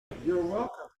You're welcome.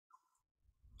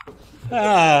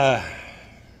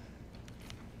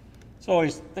 It's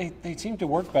always, they seem to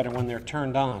work better when they're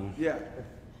turned on. Yeah.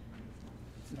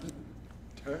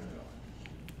 Turn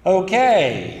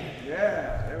Okay. on.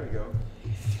 Yeah, there we go.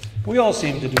 We all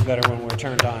seem to do better when we're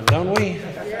turned on, don't we?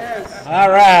 Yes. All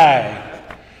right.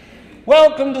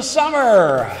 Welcome to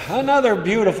summer. Another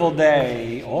beautiful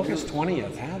day. August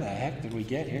 20th. How the heck did we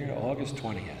get here to August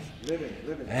 20th? Living.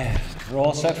 We're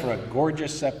all set for a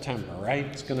gorgeous September, right?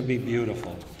 It's going to be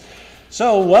beautiful.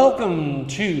 So welcome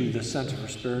to the Center for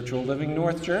Spiritual Living,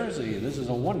 North Jersey. This is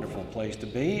a wonderful place to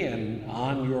be, and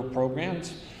on your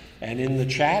programs and in the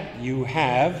chat you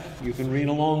can read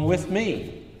along with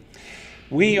me.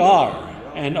 We are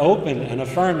an open and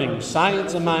affirming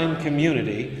science of mind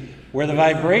community where the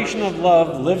vibration of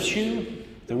love lifts you,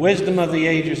 the wisdom of the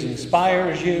ages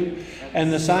inspires you,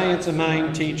 and the science of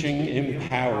mind teaching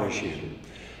empowers you.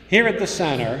 Here at the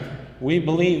center, we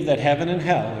believe that heaven and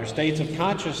hell are states of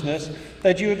consciousness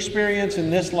that you experience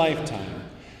in this lifetime,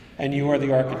 and you are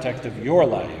the architect of your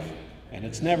life, and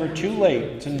it's never too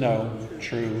late to know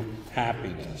true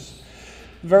happiness.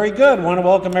 Very good. Want to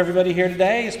welcome everybody here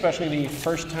today, especially the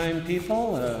first-time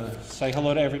people. Say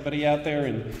hello to everybody out there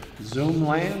in Zoom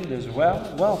land as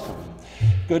well. Welcome.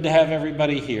 Good to have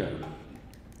everybody here.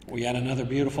 We had another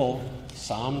beautiful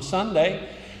Psalm Sunday,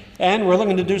 and we're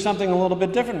looking to do something a little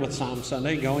bit different with Psalm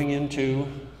Sunday going into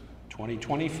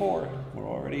 2024. We're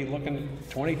already looking at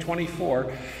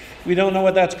 2024. We don't know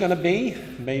what that's going to be,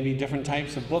 maybe different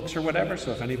types of books or whatever,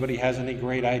 so if anybody has any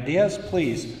great ideas,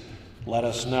 please let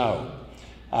us know.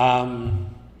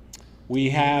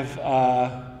 We have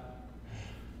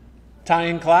Ty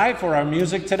and Clyde for our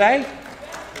music today.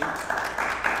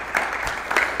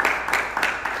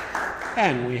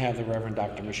 And we have the Reverend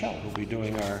Dr. Michelle, who will be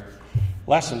doing our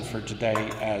lesson for today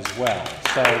as well.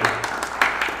 So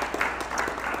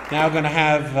now we're going to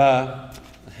have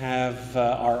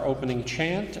our opening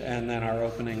chant and then our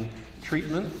opening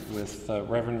treatment with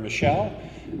Reverend Michelle,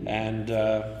 and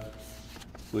we'll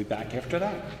be back after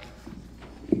that.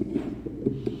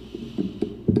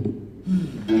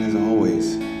 And as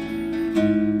always,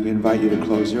 we invite you to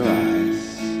close your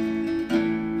eyes,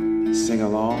 sing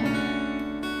along,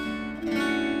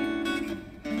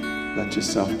 let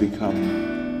yourself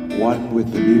become one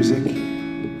with the music,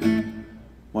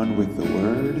 one with the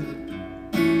word,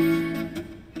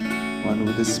 one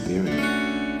with the spirit.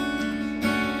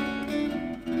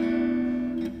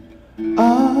 I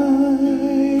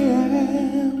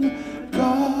am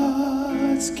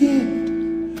God's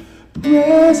gift,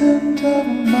 present of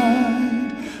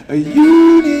mind, a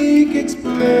unique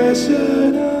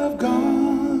expression of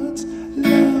God's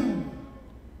love,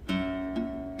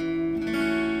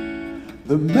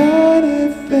 the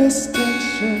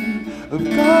manifestation of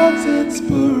God's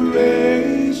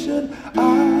inspiration. I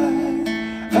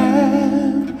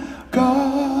am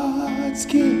God's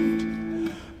gift,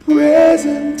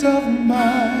 present of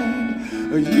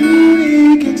mind, a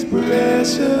unique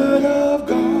expression of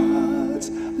God's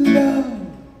love,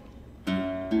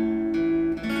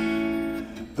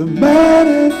 the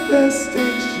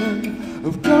manifestation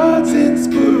of God's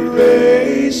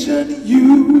inspiration.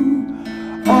 You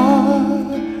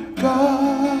are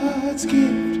God's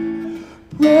gift,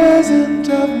 present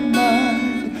of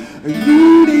mind, a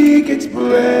unique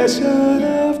expression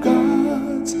of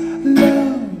God's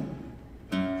love,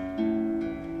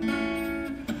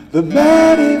 the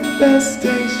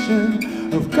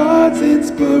manifestation of God's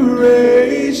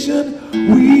inspiration.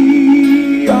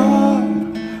 We are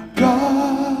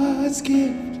God's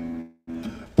gift,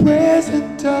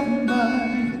 present of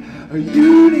mind, a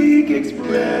unique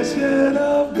expression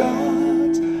of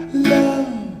God's love,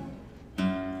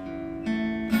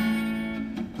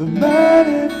 the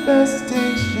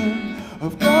manifestation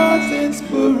of God's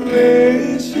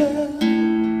inspiration.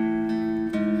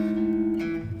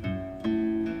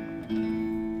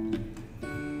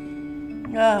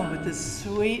 Oh, with the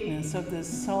sweetness of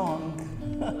this song,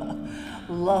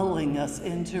 lulling us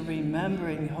into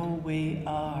remembering who we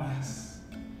are.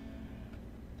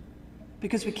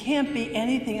 Because we can't be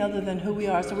anything other than who we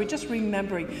are, so we're just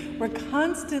remembering. We're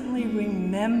constantly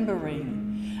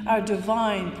remembering our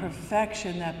divine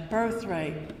perfection, that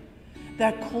birthright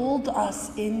that called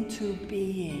us into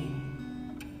being.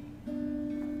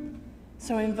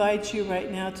 So I invite you right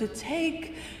now to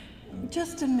take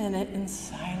just a minute in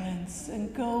silence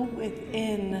and go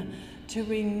within to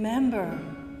remember,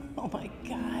 oh my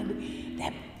God,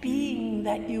 that being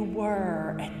that you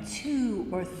were at 2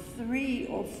 or 3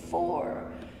 or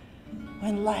 4,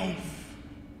 when life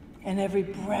and every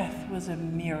breath was a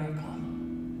miracle.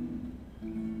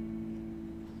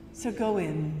 So go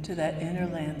into that inner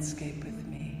landscape with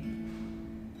me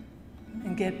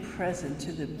and get present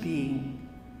to the being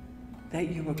that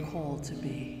you were called to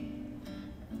be.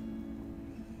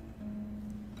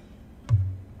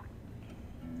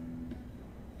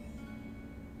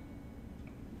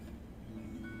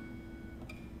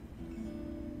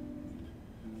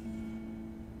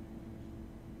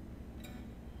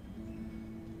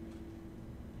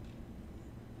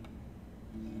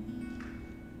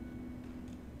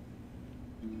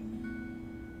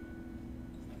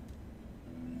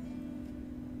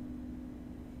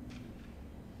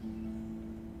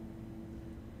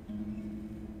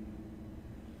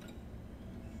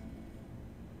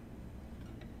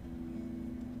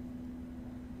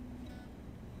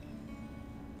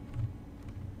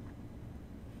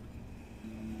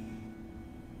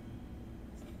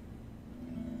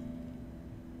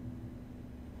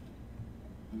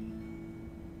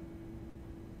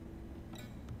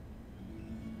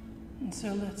 And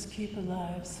so let's keep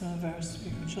alive some of our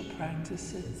spiritual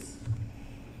practices.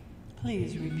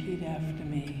 Please repeat after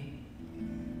me.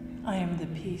 I am the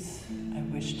peace I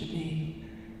wish to be.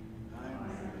 I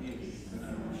am the peace that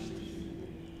I wish to be.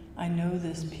 I know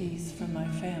this peace from my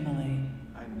family.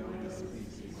 I know this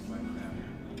peace from my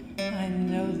family. I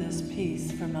know this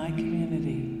peace from my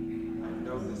community. I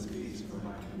know this peace from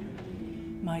my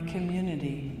community. My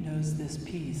community knows this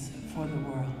peace for the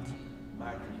world.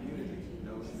 My community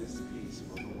knows this peace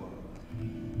for the world.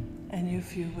 And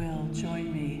if you will,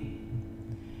 join me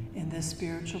in this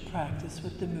spiritual practice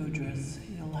with the mudras.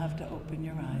 You'll have to open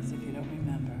your eyes if you don't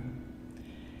remember.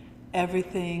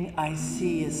 Everything I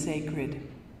see is sacred.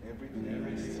 Everything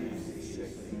I see is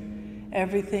sacred.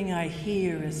 Everything I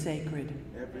hear is sacred.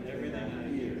 Everything I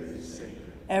hear is sacred.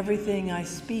 Everything I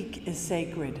speak is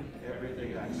sacred.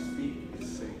 Everything I speak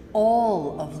is sacred.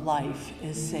 All of life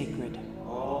is sacred.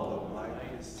 All of life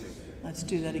is sacred. Let's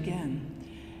do that again.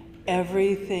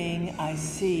 Everything I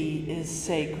see is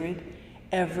sacred.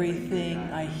 Everything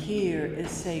I hear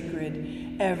is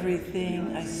sacred.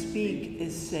 Everything I speak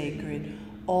is sacred.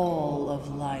 All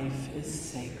of life is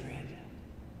sacred.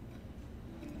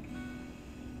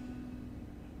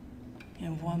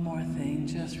 And one more thing,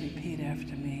 just repeat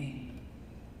after me.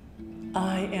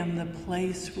 I am the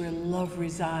place where love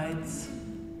resides.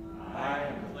 I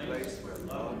am the place where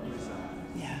love resides.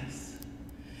 Yes.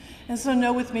 And so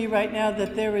know with me right now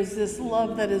that there is this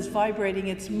love that is vibrating,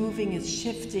 it's moving, it's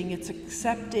shifting, it's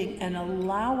accepting and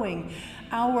allowing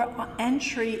our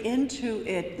entry into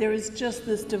it. There is just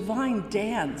this divine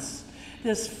dance,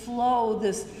 this flow,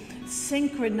 this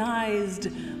synchronized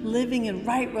living in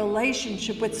right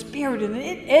relationship with Spirit, and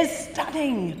it is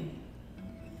stunning.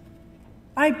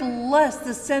 I bless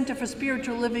the Center for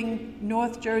Spiritual Living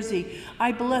North Jersey.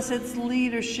 I bless its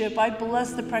leadership. I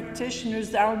bless the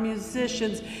practitioners, our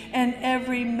musicians, and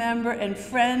every member and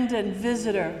friend and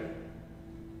visitor.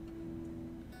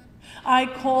 I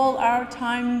call our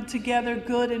time together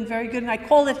good and very good, and I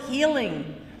call it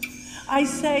healing. I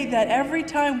say that every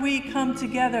time we come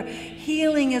together,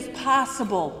 healing is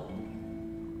possible.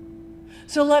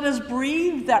 So let us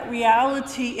breathe that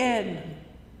reality in,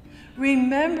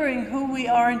 remembering who we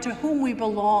are and to whom we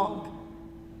belong.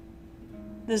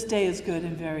 This day is good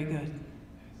and very good.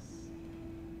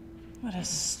 What a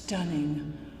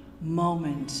stunning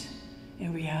moment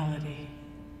in reality.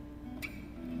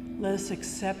 Let us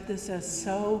accept this as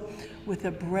so, with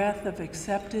a breath of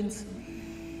acceptance.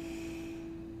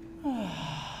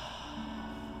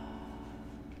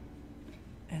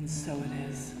 And so it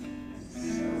is.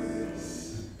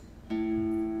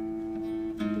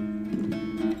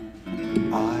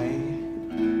 I,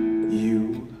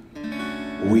 you,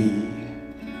 we,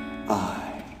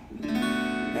 I.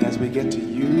 And as we get to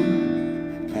you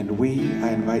and we,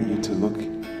 I invite you to look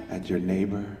at your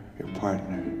neighbor, your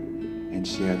partner, and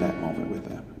share that moment with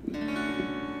them.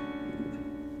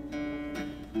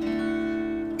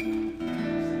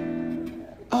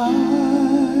 I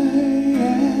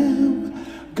am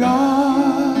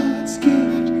God's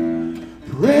gift,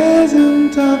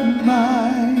 present of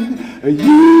mind, a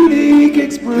unique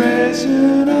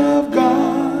expression of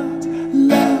God's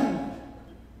love,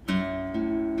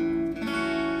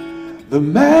 the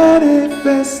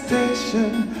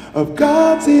manifestation of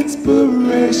God's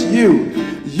inspiration.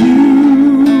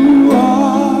 You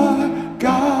are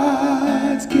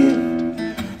God's gift,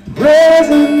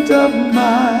 present of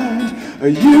mind, a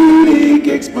unique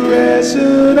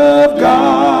expression of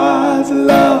God's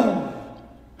love,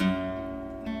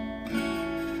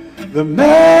 the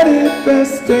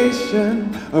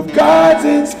manifestation of God's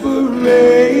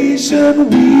inspiration.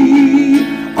 We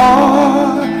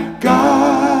are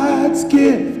God's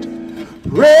gift,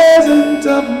 present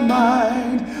of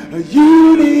mind, a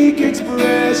unique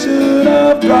expression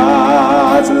of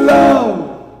God's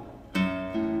love.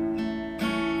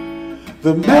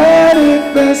 The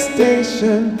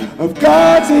manifestation of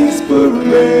God's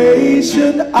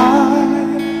inspiration. I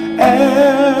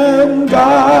am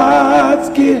God's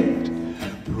gift,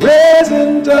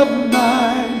 present of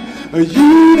mind, a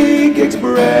unique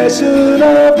expression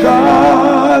of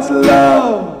God's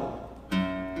love.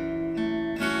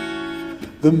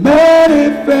 The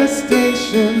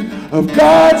manifestation of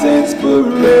God's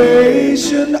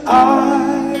inspiration.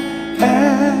 I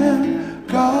am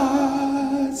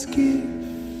God's gift.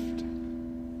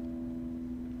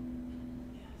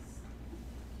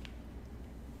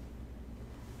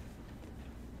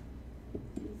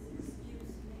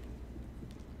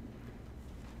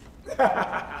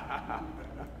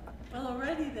 Well,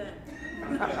 already then.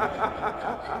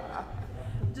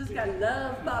 Just got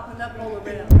love popping up all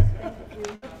around. Thank you.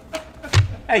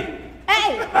 Hey,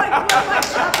 Hey! My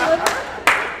chocolate.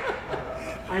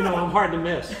 I know, I'm hard to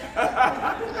miss.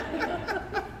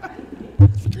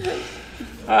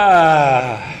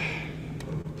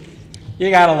 You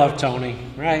gotta love Tony,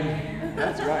 right?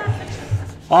 That's right.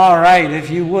 All right, if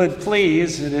you would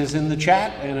please, it is in the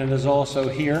chat and it is also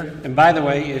here. And by the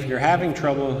way, if you're having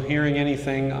trouble hearing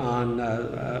anything on,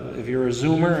 if you're a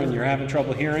Zoomer and you're having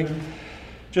trouble hearing,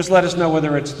 just let us know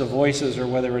whether it's the voices or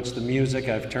whether it's the music.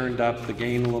 I've turned up the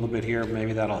gain a little bit here,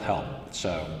 maybe that'll help.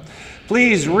 So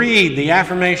please read the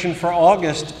affirmation for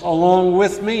August along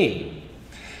with me.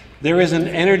 There is an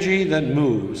energy that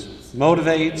moves,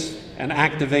 motivates, and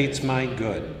activates my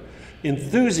good.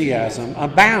 Enthusiasm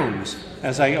abounds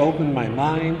as I open my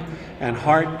mind and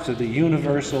heart to the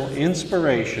universal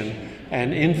inspiration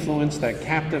and influence that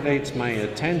captivates my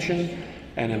attention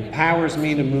and empowers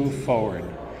me to move forward.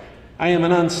 I am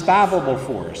an unstoppable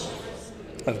force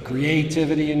of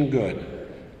creativity and good.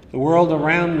 The world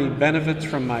around me benefits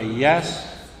from my yes,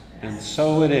 and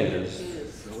so it is.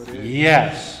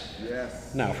 Yes.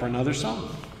 Yes. Now for another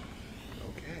song.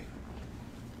 Okay.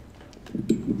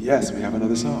 Yes, we have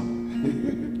another song.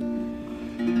 Okay.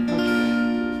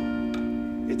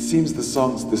 It seems the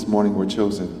songs this morning were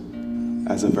chosen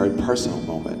as a very personal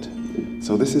moment.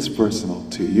 So this is personal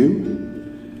to you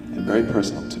and very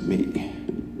personal to me.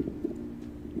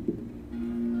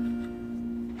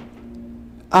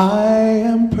 I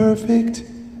am perfect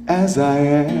as I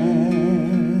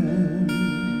am.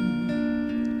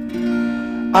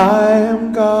 I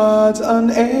am God's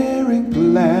unerring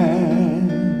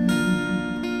plan.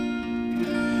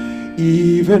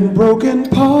 Even broken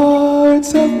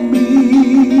parts of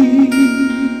me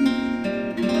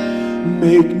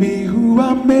make me who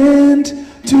I'm meant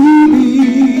to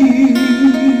be.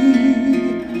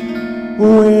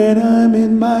 When I'm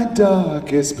in my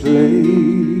darkest place,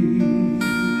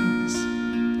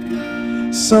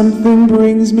 something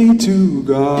brings me to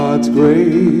God's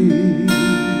grace.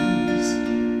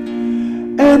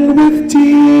 And with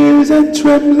tears and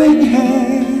trembling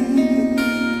hands,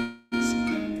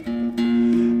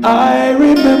 I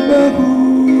remember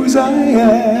whose I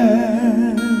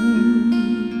am.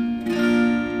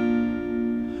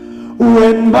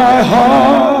 When my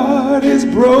heart is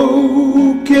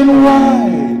broken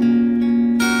wide,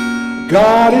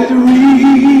 God is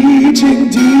reaching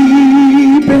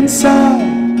deep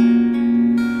inside,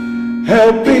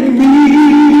 helping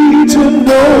me to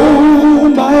know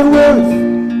my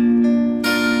worth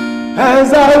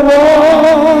as I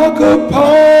walk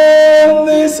upon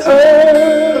this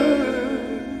earth.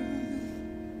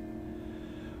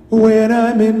 When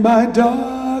I'm in my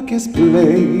darkest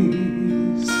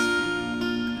place,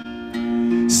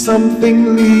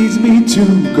 something leads me to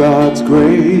God's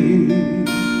grace.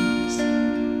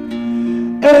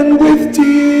 And with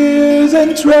tears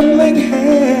and trembling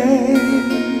hands,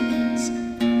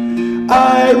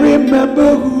 I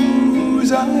remember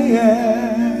whose I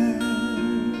am.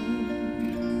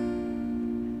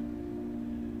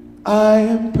 I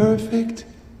am perfect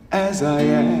as I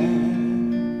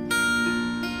am.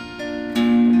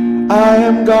 I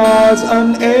am God's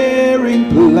unerring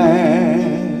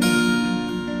plan.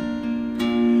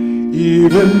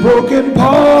 Even broken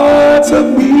parts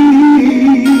of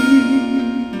me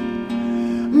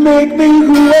make me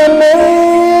who I'm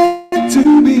meant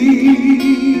to be.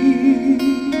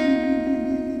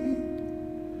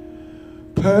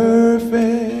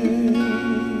 Perfect,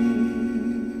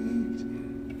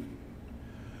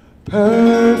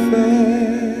 perfect,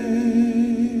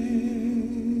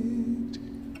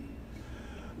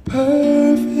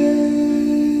 perfect.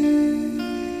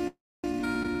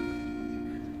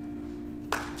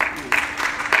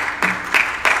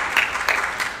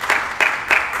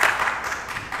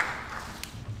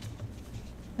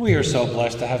 are so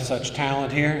blessed to have such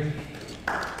talent here.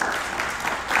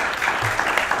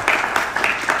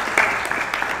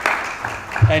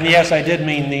 And yes, I did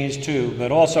mean these two,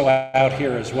 but also out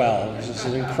here as well. This is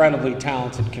an incredibly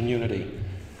talented community,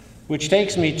 which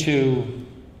takes me to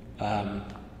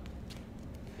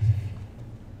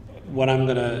what I'm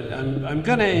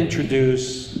gonna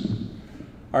introduce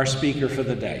our speaker for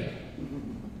the day.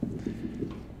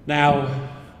 Now,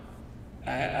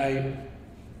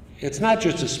 it's not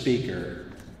just a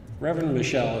speaker. Reverend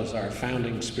Michelle is our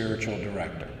founding spiritual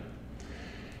director.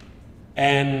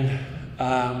 And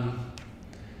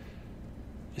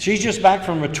she's just back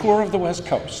from a tour of the West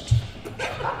Coast.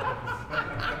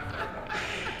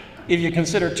 If you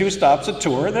consider 2 stops a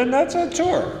tour, then that's a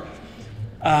tour.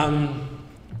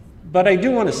 But I do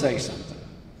want to say something.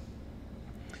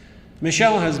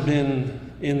 Michelle has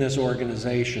been in this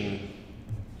organization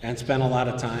and spent a lot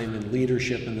of time in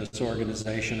leadership in this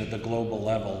organization at the global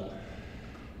level.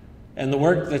 And the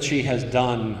work that she has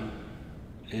done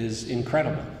is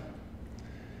incredible.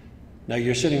 Now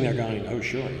you're sitting there going, oh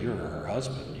sure, you're her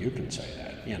husband, you can say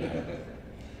that, you know.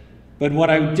 But what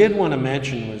I did want to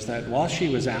mention was that while she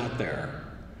was out there,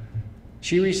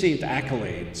 she received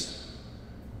accolades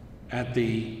at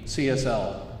the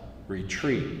CSL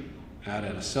retreat out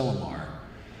at Asilomar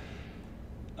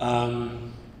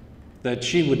that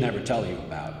she would never tell you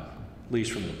about, at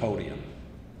least from the podium.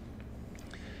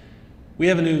 We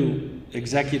have a new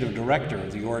executive director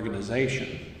of the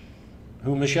organization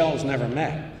who Michelle has never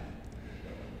met.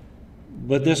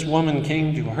 But this woman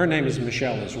came to her name is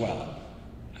Michelle as well.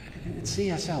 It's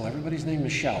CSL, everybody's name is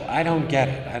Michelle. I don't get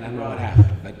it, I don't know what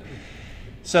happened. But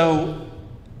so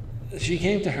she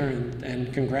came to her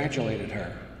and congratulated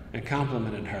her and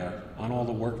complimented her on all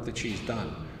the work that she's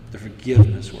done, the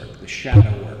forgiveness work, the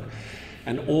shadow work,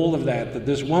 and all of that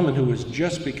this woman who has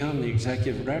just become the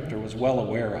executive director was well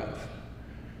aware of.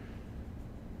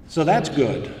 So that's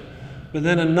good. But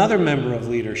then another member of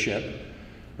leadership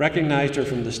recognized her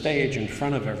from the stage in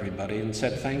front of everybody and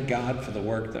said, thank God for the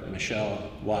work that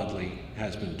Michelle Wadleigh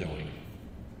has been doing.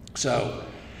 So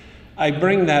I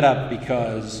bring that up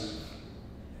because,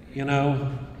 you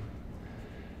know,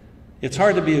 it's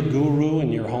hard to be a guru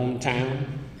in your hometown.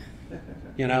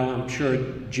 You know, I'm sure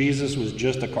Jesus was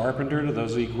just a carpenter to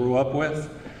those he grew up with,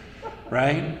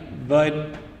 right?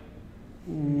 But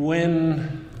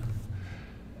when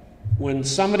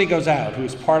somebody goes out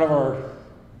who's part of our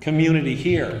community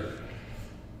here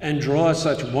and draws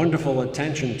such wonderful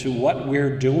attention to what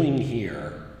we're doing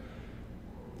here,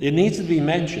 it needs to be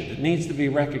mentioned, it needs to be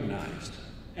recognized.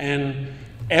 And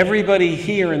everybody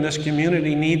here in this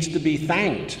community needs to be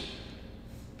thanked,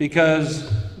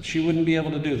 because she wouldn't be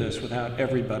able to do this without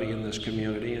everybody in this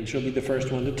community, and she'll be the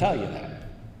first one to tell you that.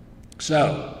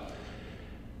 So,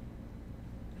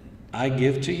 I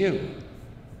give to you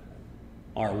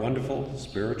our wonderful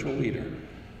spiritual leader,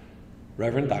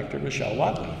 Reverend Dr. Michelle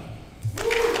Wadleigh.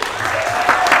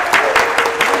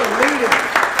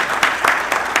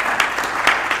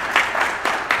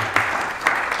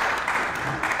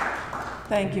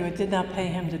 Thank you. It did not pay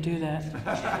him to do that.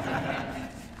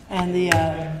 And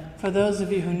for those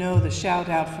of you who know, the shout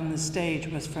out from the stage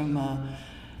was from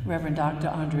Reverend Dr.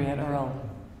 Andriette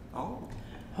Earle,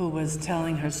 who was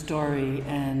telling her story.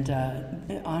 And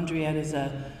Andriette is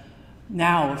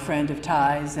now a friend of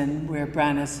Ty's, and where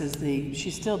Brannis is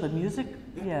she's still the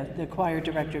the choir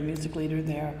director, music leader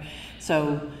there.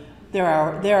 So they're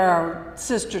our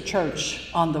sister church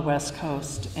on the West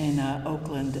Coast in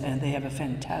Oakland, and they have a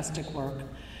fantastic work.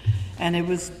 And it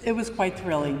was quite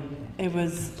thrilling.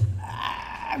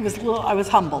 I was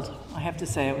humbled. I have to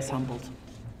say I was humbled.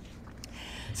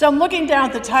 So I'm looking down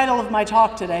at the title of my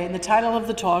talk today, and the title of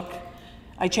the talk,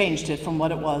 I changed it from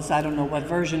what it was. I don't know what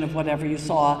version of whatever you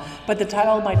saw, but the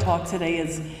title of my talk today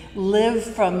is Live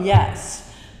from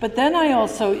Yes. But then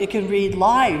it can read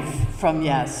Live from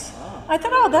Yes. I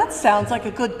thought, oh, that sounds like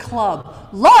a good club.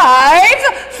 Live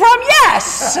from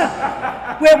Yes!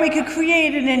 Where we could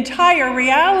create an entire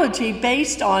reality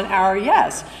based on our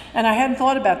yes. And I hadn't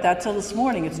thought about that till this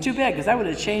morning. It's too bad, because that would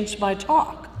have changed my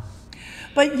talk.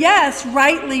 But yes,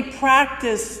 rightly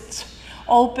practiced,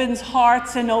 opens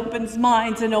hearts and opens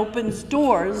minds and opens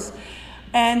doors.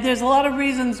 And there's a lot of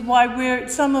reasons why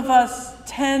some of us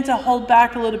tend to hold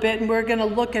back a little bit, and we're going to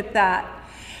look at that.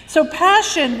 So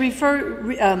passion,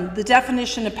 the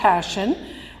definition of passion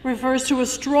refers to a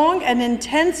strong and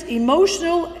intense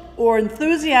emotional or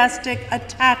enthusiastic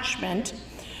attachment,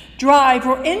 drive,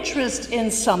 or interest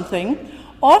in something,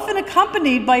 often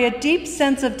accompanied by a deep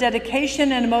sense of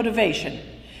dedication and motivation.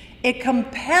 It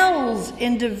compels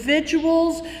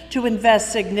individuals to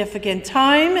invest significant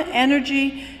time,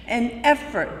 energy, and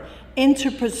effort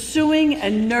into pursuing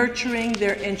and nurturing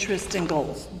their interests and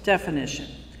goals. Definition.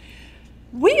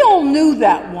 We all knew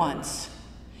that once.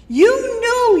 You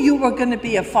knew you were going to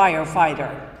be a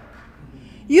firefighter.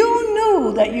 You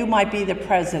knew that you might be the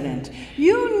president.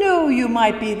 You knew you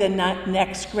might be the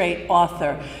next great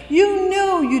author. You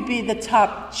knew you'd be the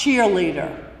top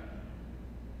cheerleader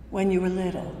when you were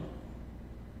little.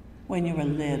 When you were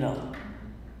little.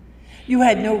 You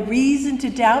had no reason to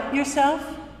doubt yourself.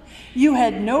 You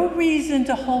had no reason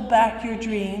to hold back your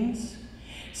dreams.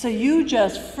 So you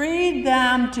just freed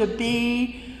them to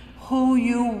be who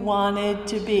you wanted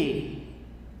to be.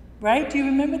 Right? Do you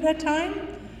remember that time?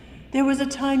 There was a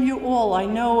time you all, I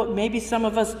know maybe some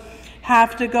of us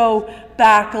have to go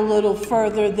back a little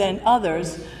further than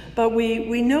others, but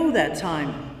we know that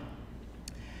time.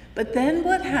 But then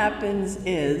what happens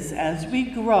is, as we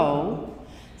grow,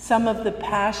 some of the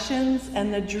passions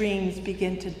and the dreams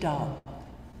begin to dull.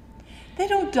 They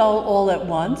don't dull all at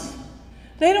once.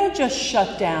 They don't just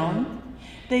shut down.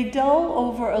 They dull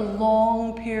over a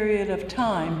long period of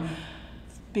time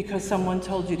because someone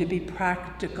told you to be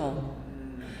practical.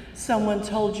 Someone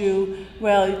told you,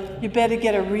 well, you better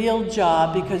get a real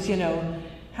job because, you know,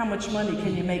 how much money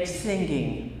can you make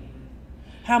singing?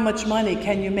 How much money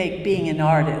can you make being an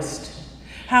artist?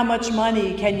 How much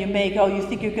money can you make? Oh, you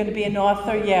think you're going to be an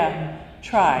author? Yeah,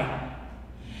 try.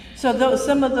 So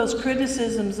some of those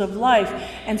criticisms of life,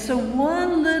 and so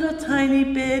one little tiny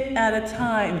bit at a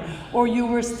time, or you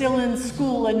were still in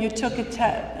school and you took a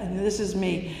test, and this is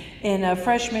me, in a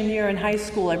freshman year in high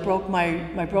school, I broke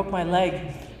my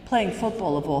leg playing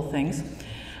football of all things.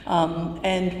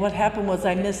 And what happened was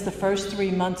I missed the first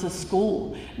 3 months of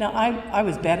school. Now I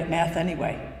was bad at math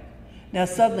anyway. Now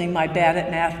suddenly my bad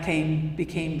at math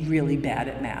became really bad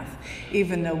at math.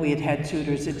 Even though we had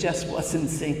tutors, it just wasn't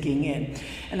sinking in.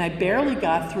 And I barely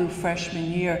got through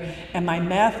freshman year, and my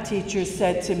math teacher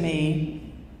said to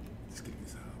me,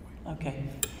 okay.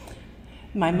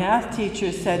 My math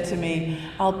teacher said to me,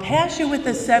 I'll pass you with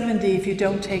a 70 if you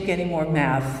don't take any more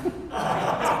math.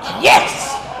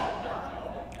 Yes!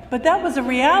 But that was a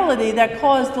reality that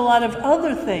caused a lot of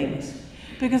other things,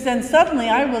 because then suddenly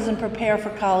I wasn't prepared for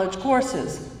college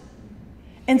courses.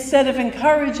 Instead of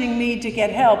encouraging me to get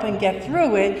help and get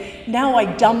through it, now I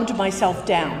dumbed myself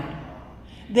down.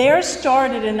 There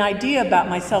started an idea about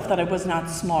myself that I was not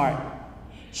smart.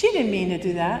 She didn't mean to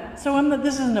do that, so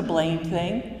this isn't a blame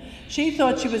thing. She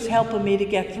thought she was helping me to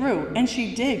get through, and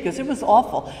she did, because it was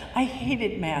awful. I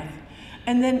hated math.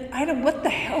 And then, what the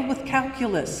hell with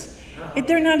calculus?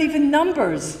 They're not even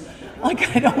numbers.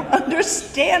 Like, I don't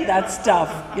understand that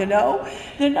stuff, you know?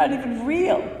 They're not even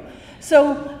real.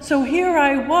 So here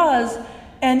I was,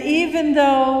 and even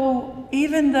though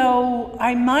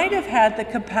I might have had the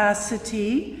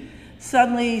capacity,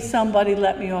 suddenly somebody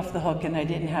let me off the hook and I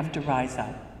didn't have to rise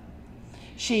up.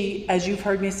 She, as you've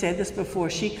heard me say this before,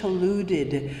 she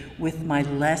colluded with my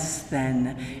less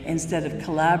than instead of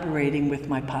collaborating with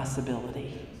my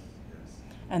possibility.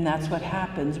 And that's what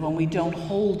happens when we don't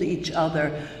hold each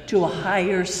other to a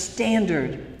higher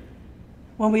standard.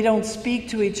 When we don't speak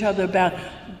to each other about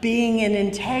being in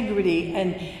integrity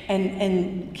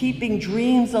and keeping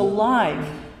dreams alive,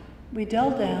 we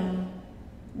dull down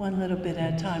one little bit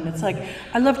at a time. It's like,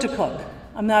 I love to cook.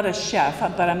 I'm not a chef,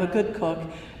 but I'm a good cook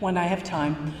when I have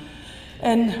time.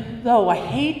 And though I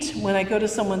hate when I go to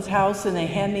someone's house and they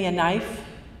hand me a knife,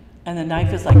 and the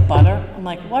knife is like butter, I'm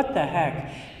like, what the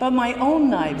heck? But my own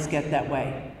knives get that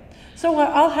way. So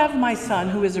I'll have my son,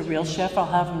 who is a real chef, I'll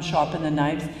have him sharpen the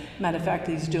knives. Matter of fact,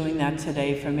 he's doing that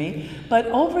today for me. But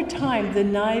over time, the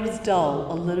knives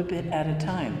dull a little bit at a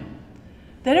time.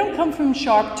 They don't come from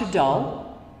sharp to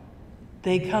dull.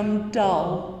 They come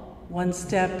dull one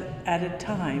step at a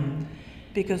time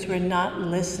because we're not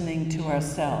listening to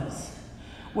ourselves.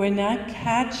 We're not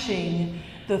catching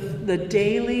the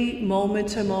daily,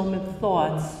 moment-to-moment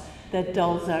thoughts that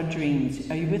dulls our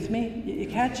dreams. Are you with me? You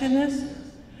catching this?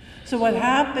 So what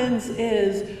happens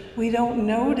is we don't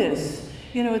notice.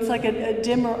 You know, it's like a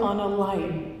dimmer on a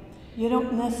light. You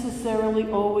don't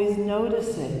necessarily always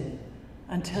notice it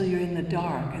until you're in the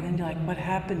dark. And then you're like, what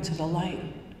happened to the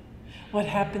light? What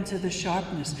happened to the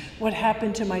sharpness? What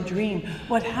happened to my dream?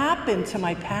 What happened to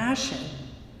my passion?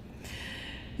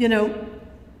 You know,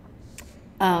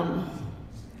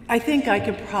 I think I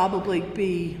could probably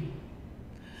be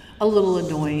a little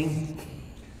annoying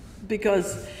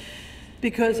because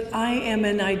I am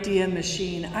an idea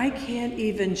machine. I can't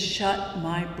even shut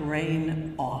my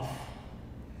brain off.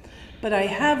 But I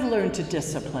have learned to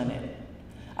discipline it.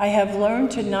 I have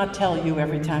learned to not tell you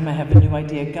every time I have a new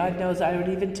idea. God knows I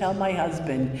don't even tell my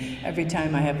husband every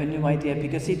time I have a new idea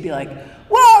because he'd be like,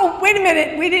 whoa, oh, wait a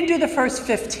minute, we didn't do the first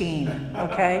 15,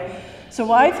 okay?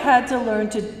 So I've had to learn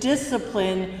to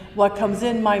discipline what comes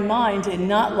in my mind and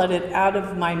not let it out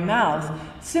of my mouth,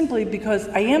 simply because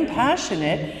I am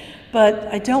passionate, but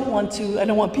I don't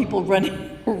want people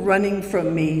running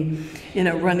from me,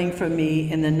 running from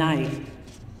me in the night.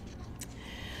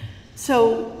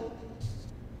 So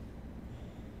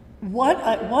what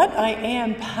I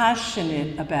am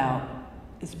passionate about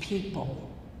is people.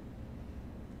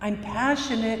 I'm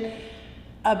passionate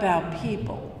about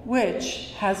people,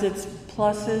 which has its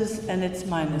pluses and its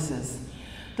minuses.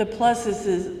 The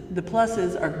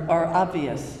pluses are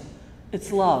obvious.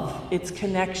 It's love, it's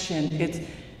connection, it's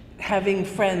having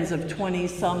friends of 20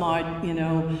 some odd,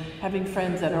 having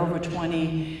friends that are over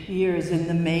 20 years in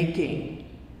the making.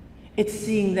 It's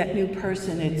seeing that new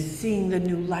person, it's seeing the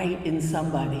new light in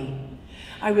somebody.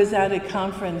 I was at a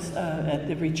conference at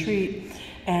the retreat,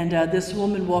 and this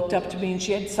woman walked up to me and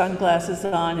she had sunglasses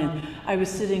on, and I was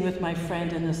sitting with my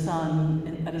friend in the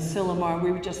sun at a Sillamar.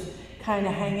 We were just kind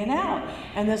of hanging out.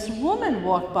 And this woman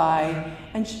walked by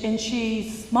and she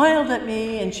smiled at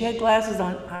me and she had glasses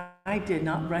on. I did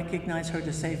not recognize her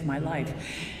to save my life.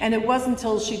 And it wasn't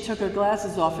until she took her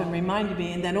glasses off and reminded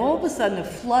me, and then all of a sudden a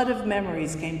flood of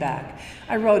memories came back.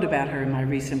 I wrote about her in my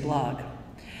recent blog.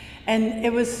 And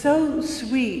it was so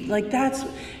sweet. Like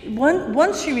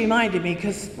once she reminded me,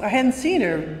 because I hadn't seen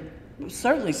her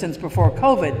certainly since before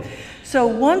COVID. So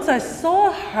once I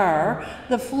saw her,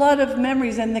 the flood of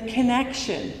memories and the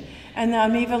connection, and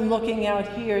I'm even looking out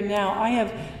here now, I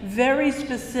have very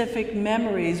specific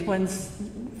memories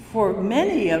for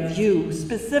many of you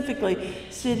specifically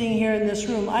sitting here in this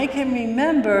room, I can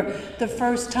remember the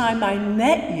first time I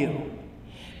met you.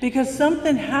 Because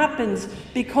something happens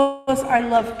because I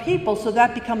love people, so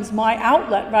that becomes my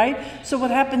outlet, right? So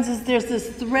what happens is there's this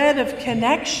thread of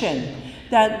connection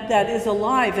that is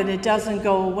alive and it doesn't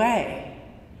go away.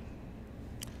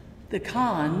 The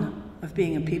con of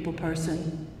being a people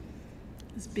person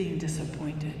is being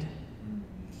disappointed.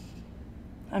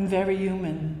 I'm very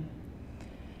human.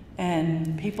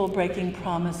 And people breaking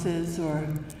promises or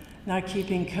not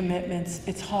keeping commitments,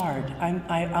 it's hard.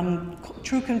 I'm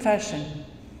true confession.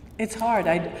 It's hard.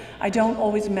 I don't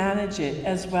always manage it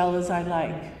as well as I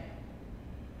like.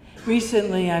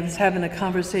 Recently, I was having a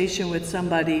conversation with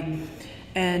somebody,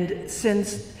 and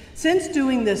since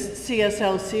doing this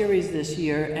CSL series this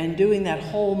year and doing that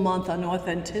whole month on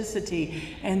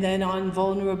authenticity and then on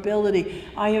vulnerability,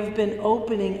 I have been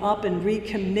opening up and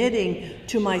recommitting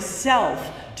to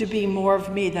myself to be more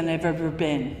of me than I've ever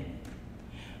been.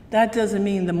 That doesn't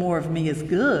mean the more of me is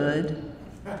good,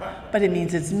 but it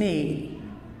means it's me.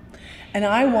 And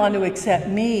I want to accept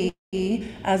me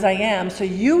as I am, so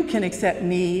you can accept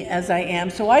me as I am,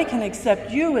 so I can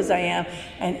accept you as I am.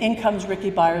 And in comes Ricky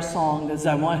Byers' song, because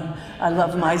I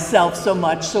love myself so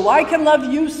much, so I can love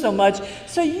you so much,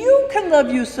 so you can love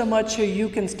you so much, so you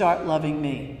can start loving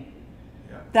me.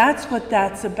 Yeah. That's what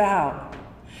that's about.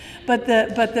 But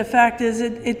the fact is,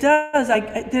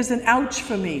 there's an ouch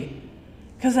for me,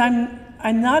 because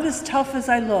I'm not as tough as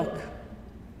I look.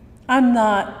 I'm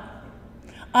not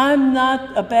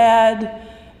a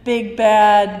big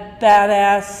bad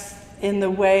badass in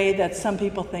the way that some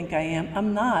people think I am.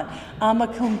 I'm not. I'm a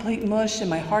complete mush, and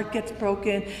my heart gets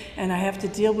broken and I have to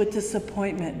deal with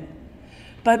disappointment.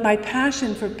 But my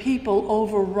passion for people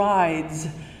overrides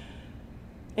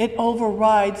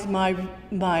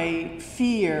my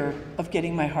fear of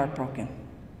getting my heart broken.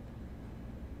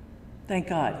 Thank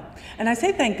God. And I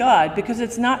say thank God because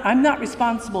I'm not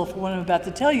responsible for what I'm about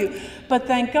to tell you, but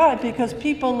thank God because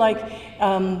people like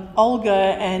Olga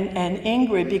and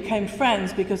Ingrid became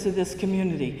friends because of this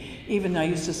community, even though I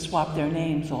used to swap their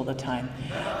names all the time.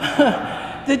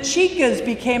 The Chicas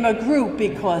became a group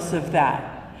because of that.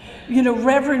 You know,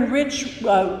 Reverend Rich, he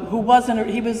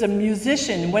was a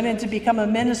musician, went in to become a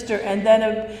minister and then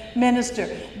a minister.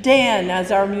 Dan,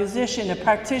 as our musician, a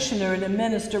practitioner and a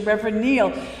minister. Reverend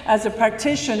Neil, as a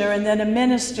practitioner and then a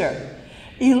minister.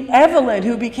 Evelyn,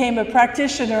 who became a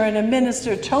practitioner and a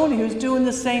minister. Tony, who's doing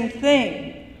the same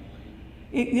thing.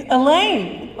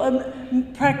 Elaine,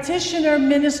 practitioner,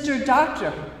 minister,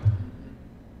 doctor.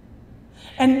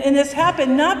 And this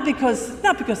happened not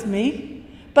because me,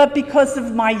 but because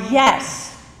of my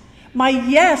yes. My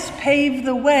yes paved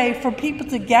the way for people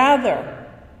to gather,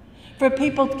 for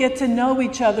people to get to know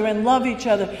each other and love each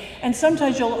other. And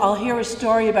sometimes I'll hear a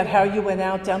story about how you went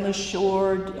out down the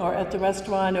shore or at the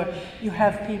restaurant, or you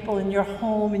have people in your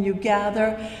home and you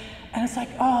gather. And it's like,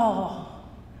 oh,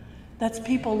 that's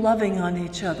people loving on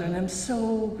each other. And I'm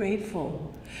so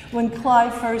grateful. When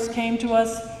Clive first came to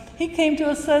us, He came to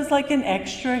us as like an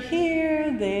extra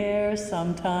here, there,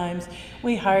 sometimes.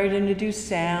 We hired him to do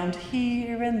sound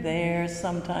here and there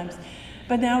sometimes.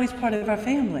 But now he's part of our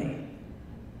family.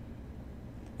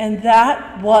 And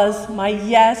that was my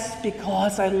yes,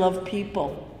 because I love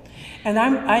people. And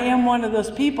I am one of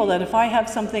those people that if I have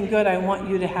something good, I want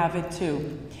you to have it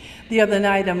too. The other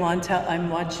night I'm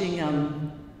watching,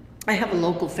 I have a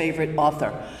local favorite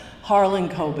author, Harlan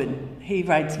Coben. He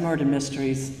writes murder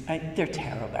mysteries. They're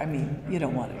terrible. I mean, you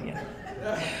don't want to, you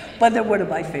know. But they're one of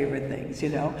my favorite things, you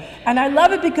know. And I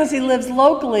love it because he lives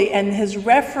locally, and his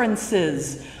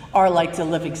references are like to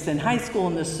Livingston High School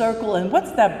and the Circle. And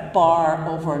what's that bar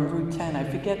over on Route 10? I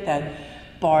forget that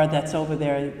bar that's over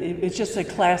there. It's just a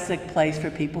classic place for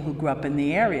people who grew up in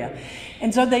the area.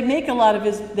 And so they make a lot of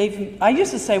his, I used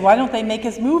to say, why don't they make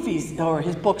his movies or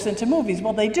his books into movies?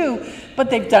 Well, they do, but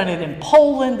they've done it in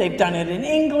Poland, they've done it in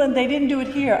England, they didn't do it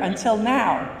here until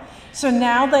now. So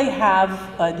now they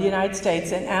have the United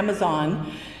States, and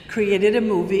Amazon created a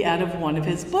movie out of one of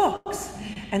his books.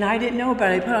 And I didn't know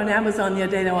about it. I put it on Amazon the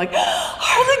other day, and I'm like,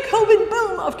 Harlan Coben,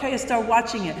 boom! Okay, I start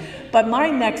watching it. But my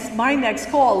next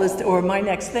call is, or my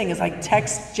next thing is, I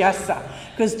text Jessa,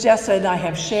 because Jessa and I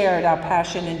have shared our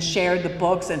passion and shared the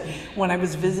books. And when I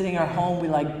was visiting our home, we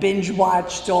like binge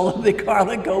watched all of the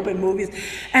Harlan Coben movies.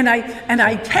 And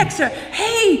I text her,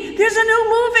 hey, there's a new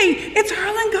movie. It's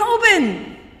Harlan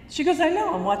Coben. She goes, I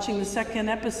know. I'm watching the second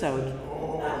episode.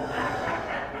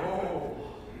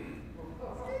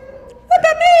 What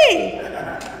about me?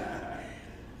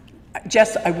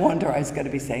 Jess, I warned her I was going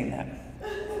to be saying that.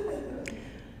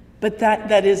 But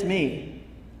that is me.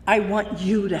 I want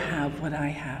you to have what I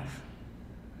have.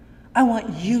 I want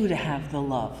you to have the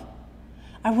love.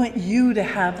 I want you to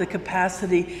have the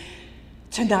capacity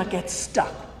to not get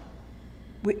stuck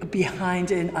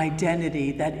behind an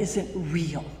identity that isn't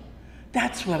real.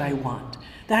 That's what I want.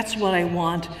 That's what I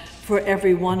want for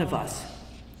every one of us.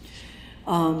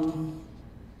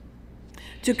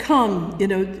 To come, you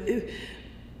know,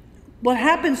 what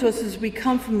happens was is we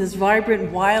come from this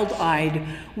vibrant, wild-eyed,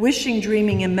 wishing,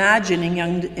 dreaming, imagining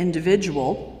young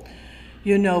individual.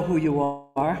 You know who you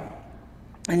are,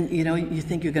 and you know you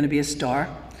think you're going to be a star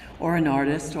or an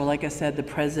artist, or like I said, the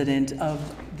president of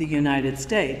the United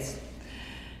States.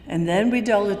 And then we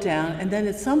dull it down, and then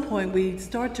at some point we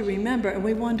start to remember, and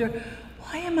we wonder,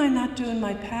 why am I not doing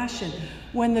my passion?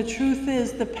 When the truth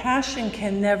is, the passion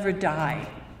can never die.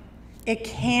 It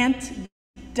can't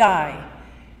die.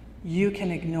 You can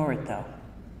ignore it, though.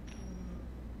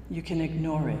 You can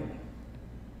ignore it.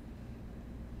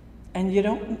 And you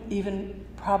don't even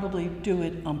probably do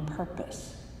it on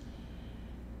purpose.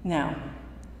 Now,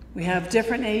 we have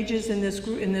different ages in this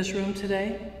room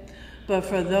today, but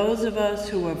for those of us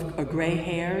who are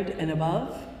gray-haired and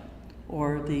above,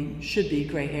 or the should-be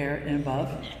gray-haired and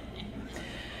above,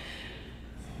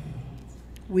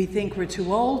 we think we're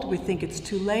too old, we think it's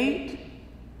too late,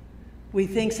 we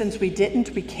think since we didn't,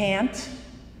 we can't,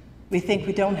 we think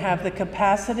we don't have the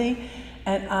capacity,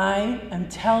 and I am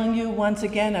telling you once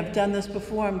again, I've done this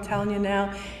before, I'm telling you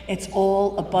now, it's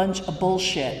all a bunch of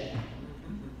bullshit.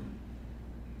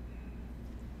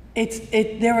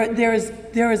 There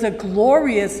is a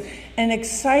glorious and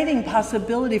exciting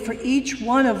possibility for each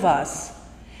one of us.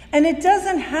 And it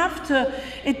doesn't have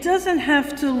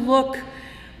to look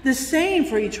the same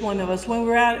for each one of us.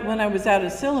 When I was out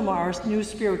at Sillamar, our new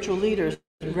spiritual leaders,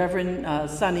 Reverend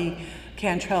Sonny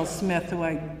Cantrell Smith, who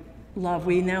I love,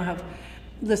 we now have,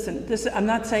 listen, I'm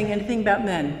not saying anything about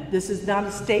men. This is not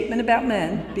a statement about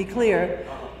men, be clear.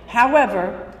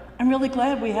 However, I'm really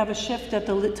glad we have a shift at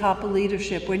the top of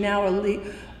leadership. We're now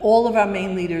all of our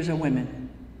main leaders are women.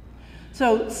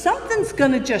 So something's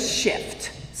gonna just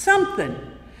shift, something.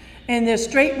 And there's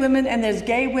straight women and there's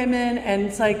gay women, and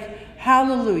it's like,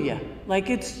 hallelujah. Like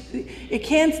it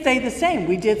can't stay the same.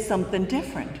 We did something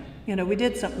different. You know, we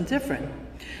did something different.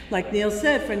 Like Neil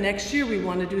said, for next year, we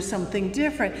want to do something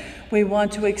different. We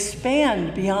want to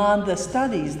expand beyond the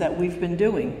studies that we've been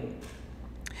doing.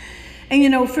 And you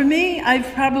know, for me,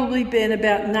 I've probably been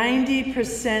about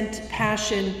 90%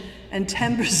 passion and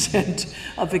 10%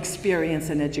 of experience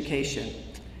and education.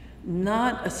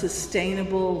 Not a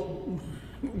sustainable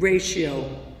ratio.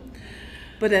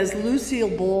 But as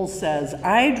Lucille Ball says,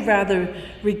 I'd rather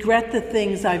regret the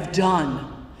things I've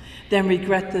done than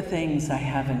regret the things I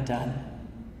haven't done.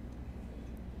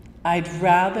 I'd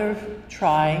rather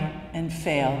try and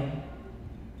fail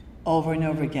over and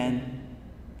over again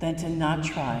than to not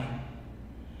try.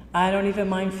 I don't even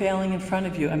mind failing in front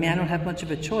of you. I mean, I don't have much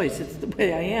of a choice. It's the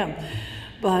way I am.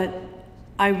 But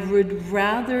I would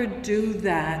rather do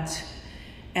that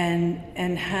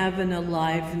and have an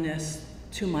aliveness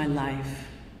to my life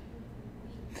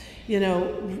You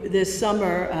know, this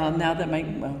summer, now that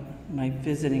my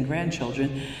visiting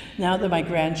grandchildren, now that my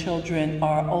grandchildren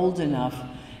are old enough,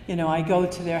 you know, I go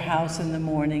to their house in the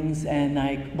mornings and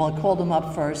I call them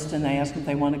up first and I ask them if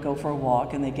they want to go for a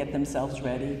walk, and they get themselves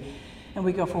ready. And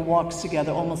we go for walks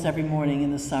together almost every morning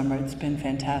in the summer. It's been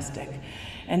fantastic.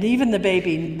 And even the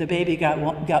baby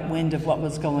got wind of what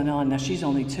was going on. Now she's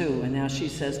only 2, and now she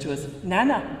says to us,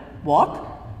 "Nana,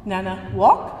 walk. Nana,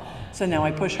 walk." So now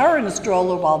I push her in the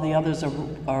stroller while the others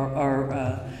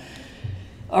are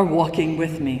walking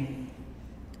with me.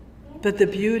 But the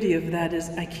beauty of that is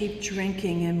I keep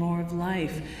drinking in more of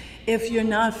life. If you're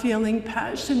not feeling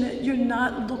passionate, you're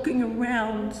not looking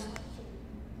around.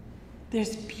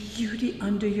 There's beauty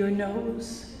under your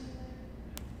nose.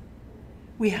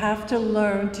 We have to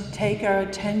learn to take our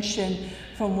attention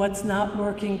from what's not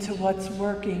working to what's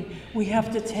working. We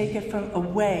have to take it from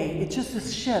away. It's just a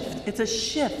shift. It's a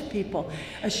shift, people.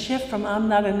 A shift from I'm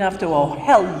not enough to, oh,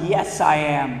 hell yes, I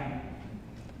am.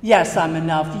 Yes, I'm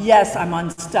enough. Yes, I'm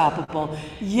unstoppable.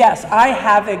 Yes, I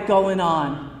have it going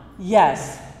on.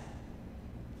 Yes.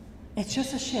 It's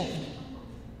just a shift.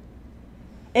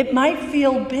 It might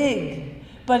feel big,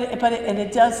 but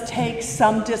it does take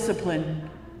some discipline.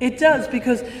 It does,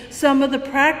 because some of the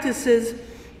practices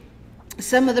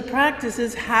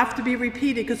have to be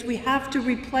repeated, because we have to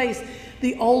replace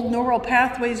the old neural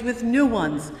pathways with new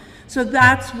ones. So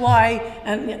that's why,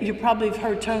 and you probably have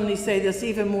heard Tony say this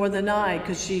even more than I,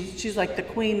 because she's like the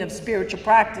queen of spiritual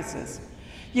practices.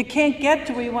 You can't get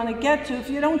to where you want to get to if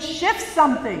you don't shift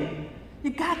something. You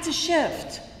got to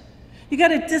shift. You got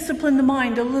to discipline the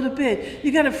mind a little bit.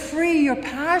 You got to free your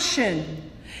passion.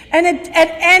 And at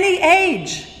any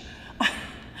age.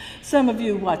 Some of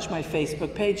you watch my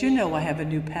Facebook page. You know I have a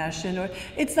new passion. Or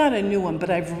it's not a new one, but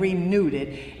I've renewed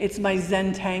it. It's my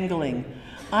Zentangling.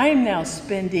 I'm now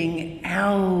spending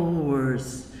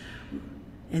hours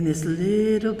in this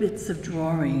little bits of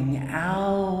drawing,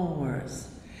 hours.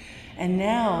 And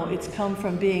now it's come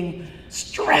from being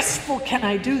stressful, can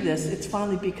I do this? It's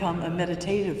finally become a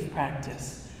meditative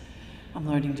practice. I'm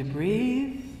learning to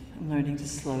breathe, I'm learning to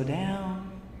slow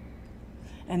down.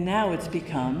 And now it's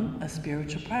become a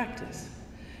spiritual practice.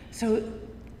 So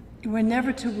we're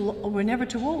never too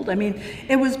old. I mean,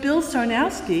 it was Bill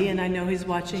Sarnowski, and I know he's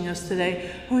watching us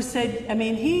today, who said, I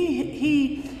mean,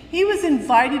 he was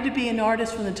invited to be an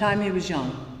artist from the time he was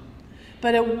young.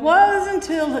 But it wasn't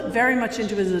until very much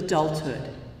into his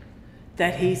adulthood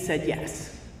that he said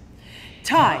yes.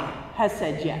 Ty has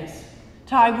said yes.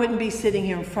 Ty wouldn't be sitting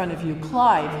here in front of you.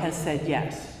 Clive has said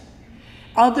yes.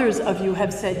 Others of you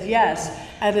have said yes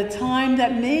at a time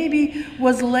that maybe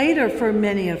was later for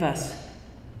many of us.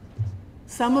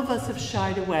 Some of us have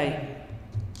shied away.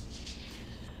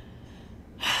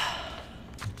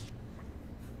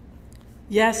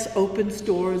 Yes opens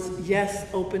doors, yes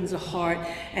opens a heart,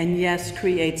 and yes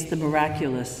creates the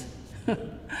miraculous.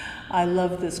 I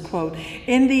love this quote.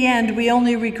 In the end, we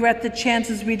only regret the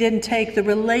chances we didn't take, the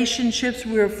relationships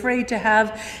we were afraid to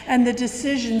have, and the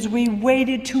decisions we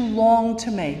waited too long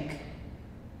to make.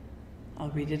 I'll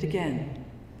read it again.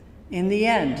 In the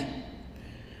end,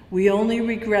 we only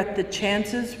regret the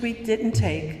chances we didn't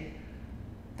take,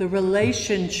 the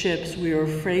relationships we were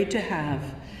afraid to have,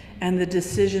 and the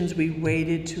decisions we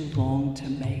waited too long to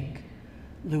make.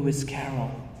 Lewis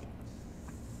Carroll.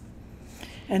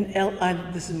 And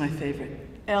this is my favorite.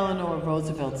 Eleanor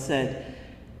Roosevelt said,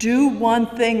 do one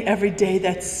thing every day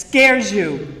that scares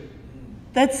you.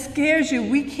 That scares you.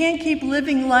 We can't keep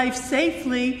living life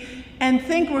safely and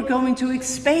think we're going to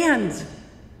expand.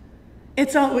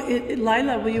 It's all,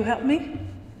 Lila, will you help me?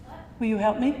 Will you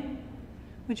help me?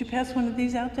 Would you pass one of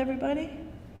these out to everybody?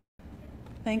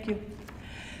 Thank you.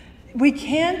 We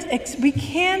can't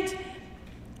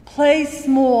play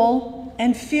small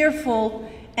and fearful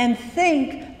and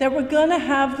think that we're going to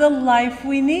have the life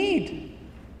we need.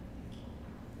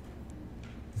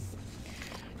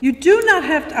 You do not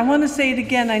have to, I want to say it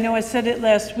again, I know I said it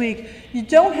last week, you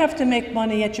don't have to make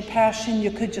money at your passion,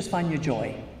 you could just find your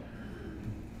joy.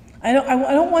 I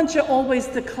don't want you always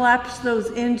to collapse those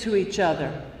into each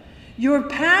other. Your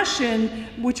passion,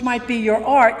 which might be your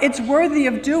art, it's worthy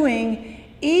of doing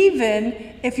even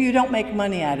if you don't make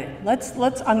money at it. Let's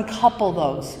uncouple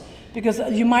those, because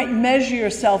you might measure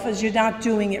yourself as you're not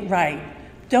doing it right.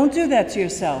 Don't do that to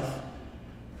yourself.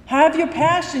 Have your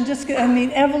passion.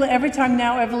 Evelyn, every time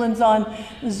now Evelyn's on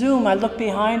Zoom, I look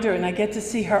behind her and I get to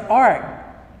see her art.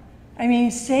 I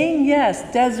mean, saying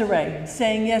yes, Desiree,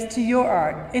 saying yes to your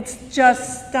art, it's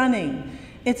just stunning.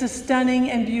 It's a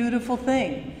stunning and beautiful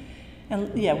thing.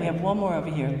 And yeah, we have one more over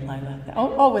here, Lila.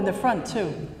 Oh, in the front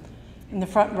too. In the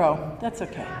front row. That's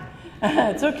okay.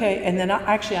 It's okay. And then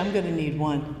actually, I'm going to need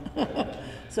one.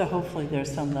 So hopefully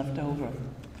there's some left over.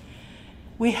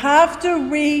 We have to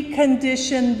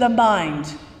recondition the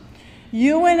mind.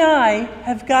 You and I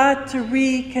have got to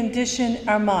recondition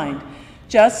our mind.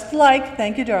 Just like,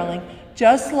 thank you, darling,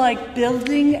 just like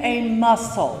building a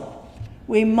muscle.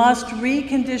 We must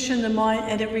recondition the mind,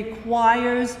 and it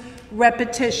requires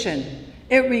repetition.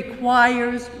 It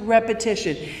requires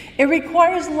repetition. It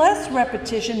requires less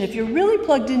repetition if you're really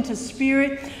plugged into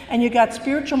spirit and you got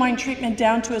spiritual mind treatment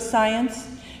down to a science,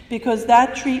 because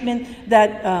that treatment,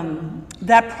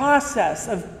 that process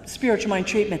of spiritual mind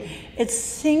treatment, it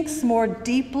sinks more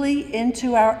deeply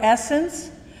into our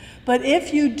essence. But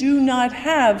if you do not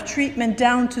have treatment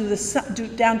down to a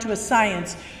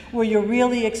science where you're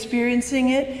really experiencing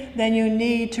it, then you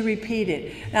need to repeat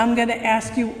it. Now I'm going to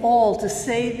ask you all to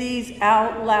say these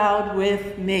out loud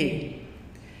with me.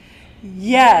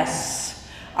 Yes,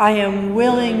 I am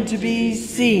willing to be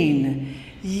seen.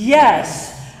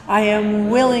 Yes, I am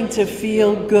willing to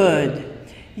feel good.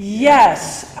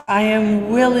 Yes, I am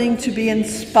willing to be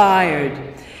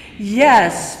inspired.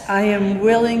 Yes, I am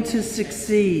willing to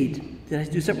succeed. Did I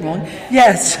do something wrong?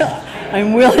 Yes,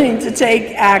 I'm willing to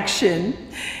take action.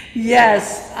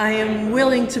 Yes, I am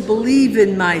willing to believe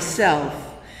in myself.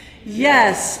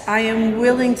 Yes, I am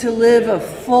willing to live a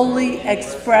fully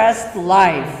expressed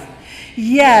life.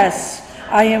 Yes,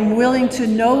 I am willing to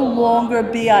no longer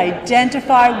be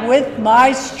identified with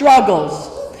my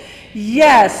struggles.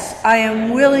 Yes, I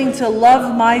am willing to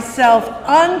love myself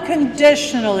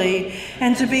unconditionally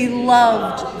and to be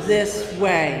loved this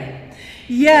way.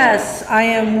 Yes, I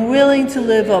am willing to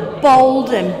live a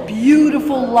bold and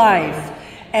beautiful life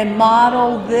and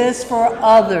model this for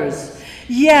others.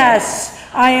 Yes,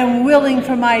 I am willing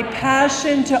for my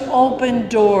passion to open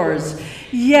doors.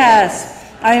 Yes,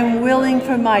 I am willing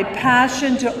for my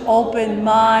passion to open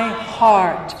my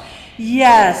heart.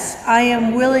 Yes, I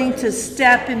am willing to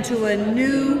step into a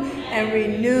new and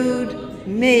renewed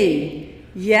me.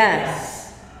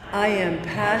 Yes, I am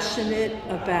passionate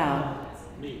about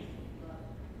me.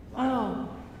 Oh,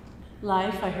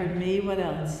 life, I heard me. What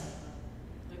else?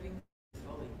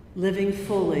 Living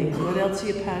fully. What else are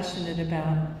you passionate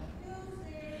about?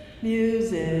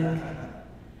 Music.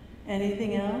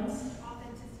 Anything else?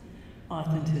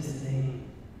 Authenticity.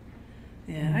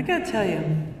 Yeah, I gotta tell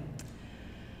you.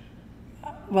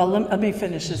 Well, let me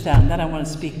finish this down, then I want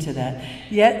to speak to that.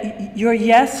 Yet, your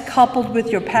yes coupled with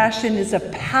your passion is a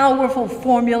powerful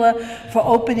formula for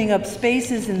opening up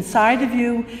spaces inside of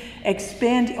you, it's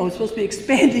supposed to be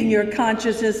expanding your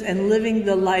consciousness and living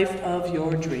the life of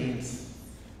your dreams.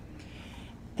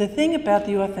 The thing about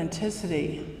the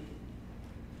authenticity,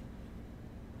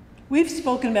 we've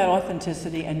spoken about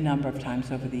authenticity a number of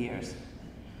times over the years.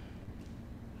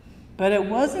 But it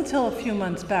wasn't until a few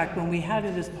months back when we had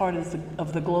it as part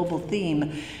of the global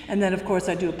theme. And then, of course,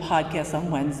 I do a podcast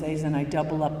on Wednesdays, and I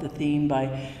double up the theme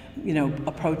by,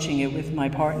 approaching it with my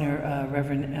partner,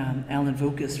 Reverend Alan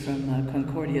Vukas from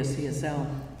Concordia CSL.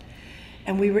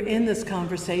 And we were in this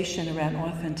conversation around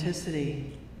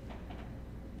authenticity.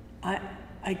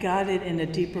 I got it in a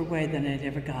deeper way than I'd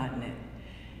ever gotten it.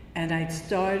 And I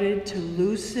started to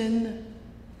loosened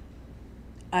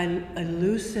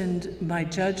my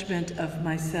judgment of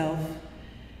myself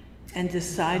and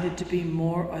decided to be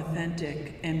more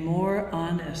authentic and more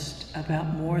honest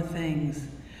about more things.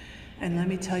 And let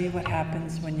me tell you what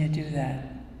happens when you do that.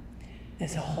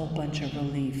 There's a whole bunch of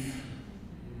relief.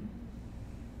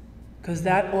 Because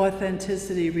that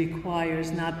authenticity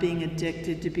requires not being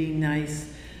addicted to being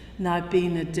nice, not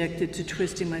being addicted to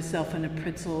twisting myself in a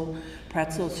pretzel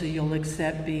so you'll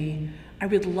accept me. I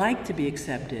would like to be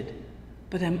accepted,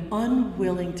 but I'm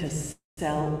unwilling to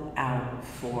sell out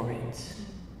for it.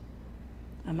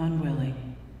 I'm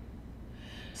unwilling.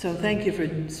 So thank you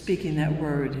for speaking that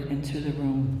word into the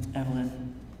room,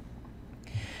 Evelyn.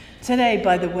 Today,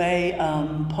 by the way,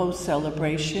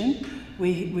 post-celebration,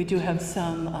 we do have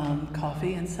some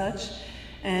coffee and such,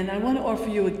 and I want to offer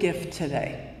you a gift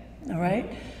today, all right?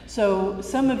 So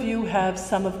some of you have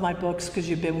some of my books because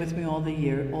you've been with me all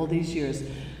these years.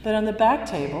 But on the back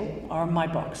table are my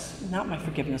books, not my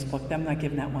forgiveness book. I'm not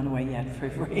giving that one away yet for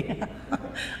free.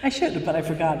 I should have, but I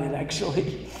forgot it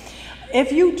actually.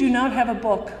 If you do not have a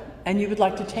book and you would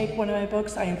like to take one of my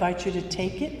books, I invite you to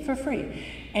take it for free,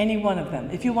 any one of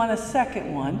them. If you want a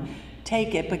second one,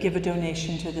 take it, but give a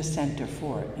donation to the center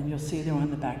for it, and you'll see they're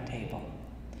on the back table.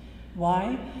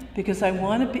 Why? Because I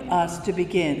want us to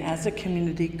begin as a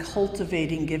community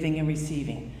cultivating giving and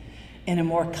receiving in a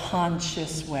more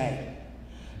conscious way.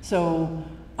 So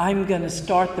I'm going to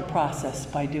start the process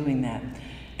by doing that.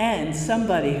 And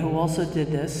somebody who also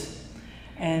did this,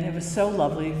 And it was so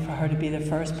lovely for her to be the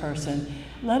first person.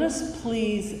 Let us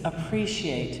please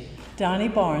appreciate Donnie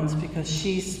Barnes because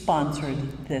she sponsored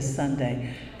this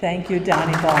Sunday. Thank you,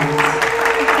 Donnie Barnes.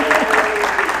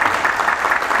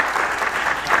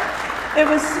 It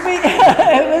was sweet.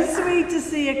 It was sweet to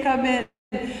see it come in.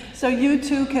 So you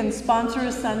too can sponsor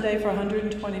a Sunday for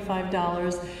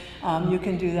 $125. You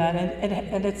can do that,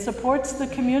 and it supports the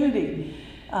community.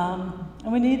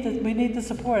 And we need the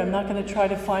support. I'm not going to try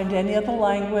to find any other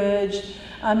language.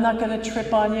 I'm not going to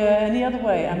trip on you any other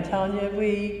way. I'm telling you,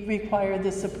 we require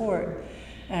the support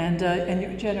and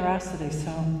your generosity.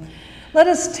 So let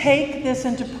us take this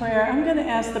into prayer. I'm going to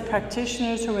ask the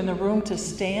practitioners who are in the room to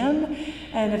stand,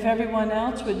 and if everyone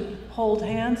else would hold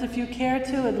hands if you care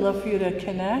to, I'd love for you to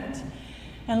connect.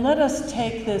 And let us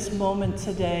take this moment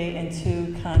today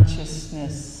into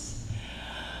consciousness.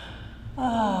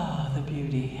 Ah, the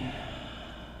beauty.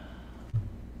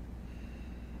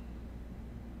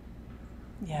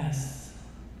 Yes.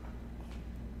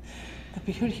 The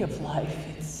beauty of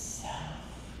life itself.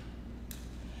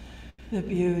 The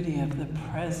beauty of the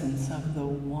presence of the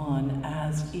One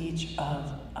as each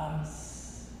of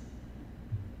us.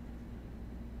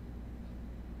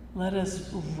 Let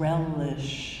us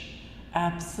relish,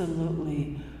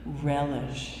 absolutely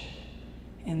relish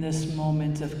in this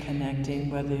moment of connecting,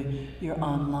 whether you're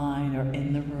online or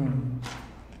in the room.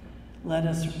 Let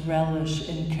us relish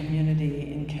in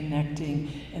community, in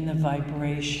connecting in the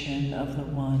vibration of the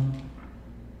One.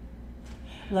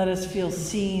 Let us feel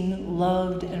seen,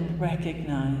 loved, and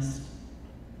recognized.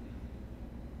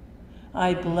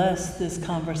 I bless this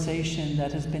conversation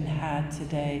that has been had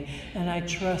today, and I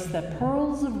trust that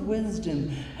pearls of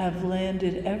wisdom have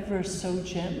landed ever so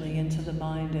gently into the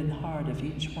mind and heart of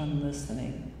each one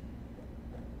listening.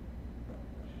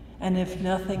 And if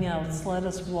nothing else, let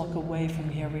us walk away from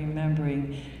here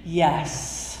remembering,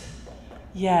 yes,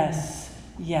 yes,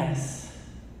 yes.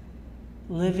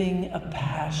 Living a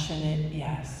passionate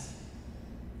yes.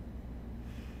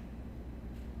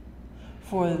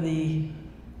 For the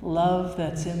love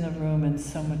that's in the room and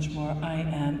so much more, I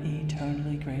am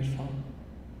eternally grateful.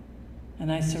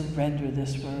 And I surrender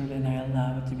this word and I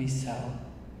allow it to be so.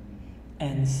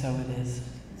 And so it is.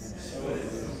 So it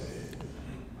is.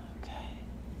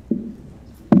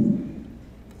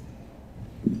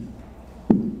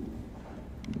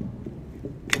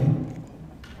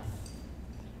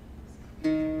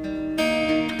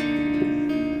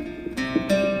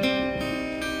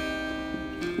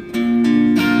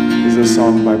 A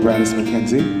song by Brandis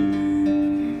McKenzie.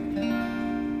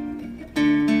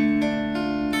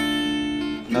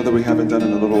 Now that we haven't done it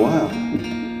in a little while,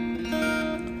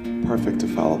 perfect to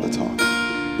follow the talk.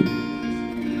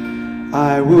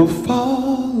 I will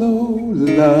follow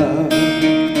love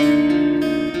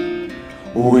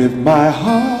with my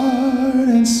heart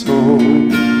and soul.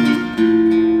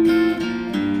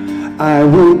 I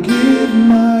will give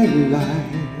my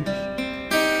life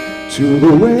to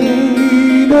the way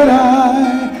that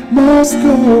I must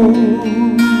go.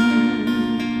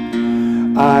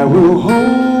 I will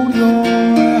hold your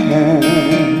hand,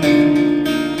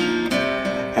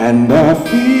 and our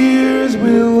fears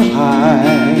will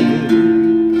hide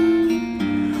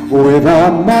with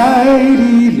our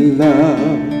mighty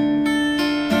love.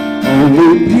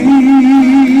 Only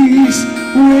peace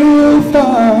will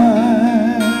find.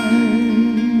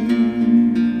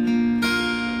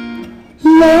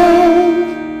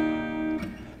 Love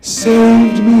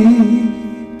saved me,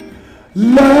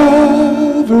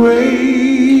 love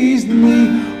raised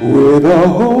me. With a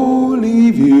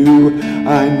holy view,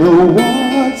 I know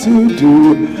what to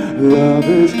do. Love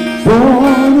is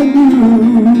born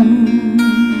anew.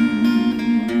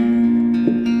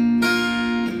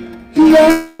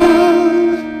 Love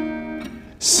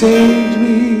saved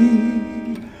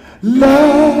me,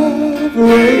 love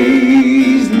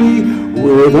raised me.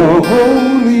 With a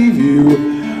holy view,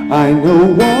 I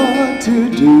know what to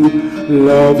do.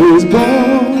 Love is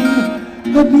born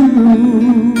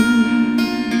anew.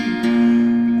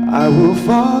 I will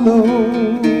follow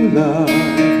love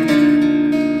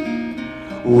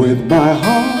with my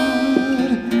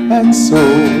heart and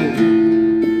soul.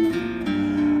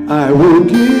 I will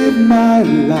give my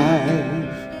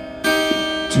life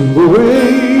to the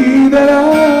way that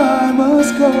I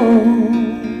must go.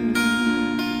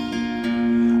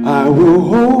 I will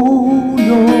hold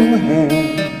your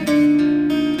hand,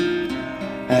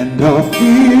 and our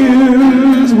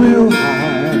fears will hide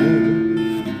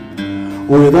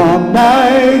with our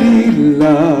mighty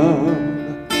love.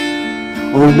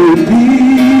 Only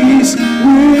peace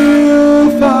will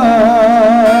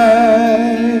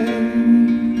find.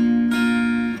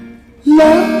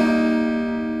 Love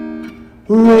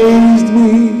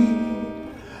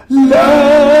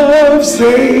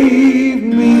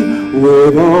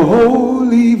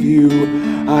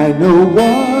I know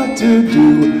what to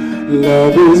do.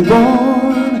 Love is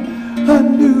born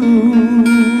anew.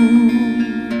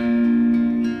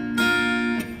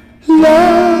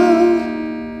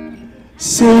 Love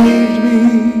saved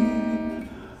me.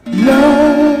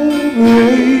 Love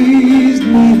raised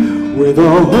me with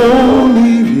a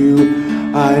holy view.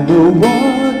 I know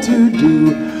what to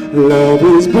do. Love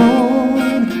is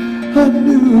born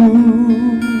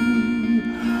anew.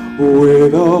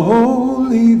 With a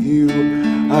holy view,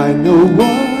 I know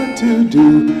what to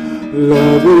do.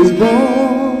 Love is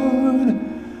born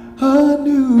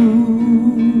anew.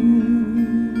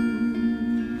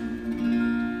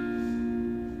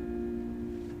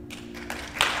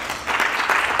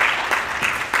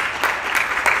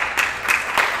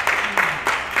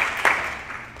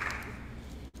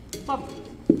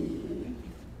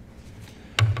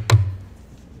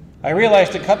 I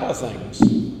realized a couple of things.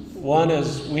 One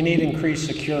is we need increased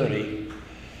security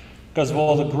because of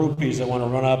all the groupies that want to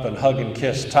run up and hug and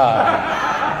kiss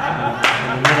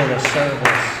Ty in the middle of the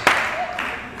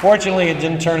service. Fortunately, it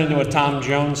didn't turn into a Tom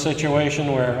Jones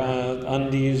situation where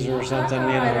undies or something,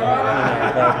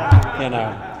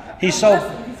 he's so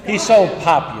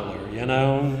popular,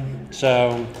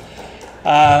 So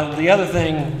the other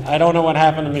thing, I don't know what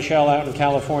happened to Michelle out in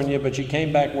California, but she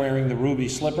came back wearing the ruby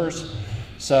slippers.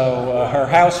 So her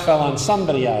house fell on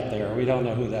somebody out there. We don't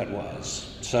know who that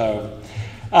was. So,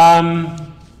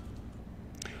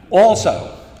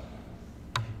 also,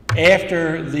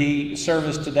 after the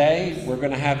service today, we're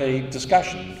going to have a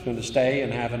discussion. We're going to stay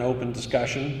and have an open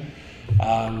discussion.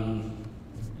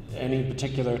 Any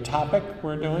particular topic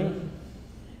we're doing?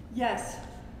 Yes.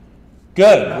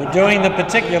 Good. We're doing the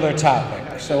particular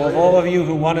topic. So of all of you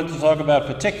who wanted to talk about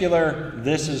particular,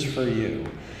 this is for you.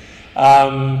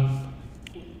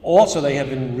 Also, they have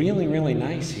been really, really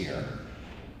nice here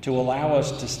to allow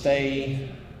us to stay.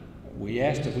 We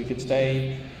asked if we could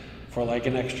stay for like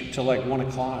an extra, till like 1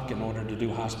 o'clock in order to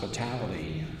do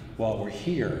hospitality while we're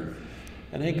here.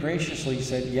 And they graciously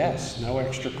said yes, no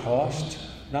extra cost,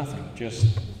 nothing,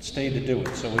 just stay to do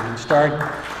it. So we can start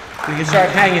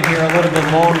hanging here a little bit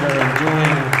longer and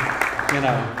doing,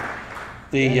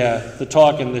 the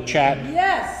talk and the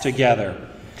chat together.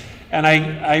 And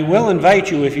I will invite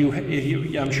you, if you,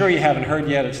 I'm sure you haven't heard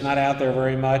yet, it's not out there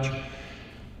very much,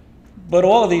 but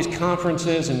all of these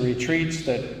conferences and retreats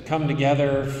that come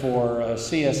together for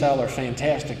CSL are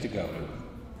fantastic to go to.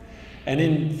 And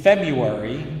in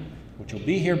February, which will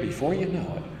be here before you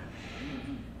know it,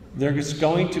 there's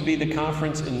going to be the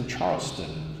conference in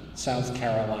Charleston, South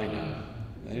Carolina.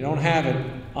 They don't have it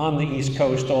on the East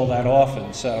Coast all that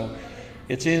often, so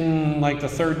it's in like the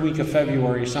 3rd week of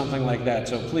February, something like that.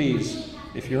 So please,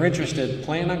 if you're interested,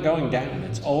 plan on going down.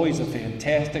 It's always a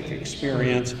fantastic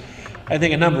experience. I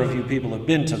think a number of you people have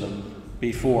been to them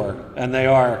before, and they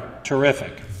are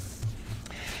terrific.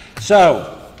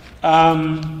 So,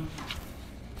 want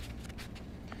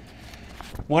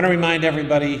to remind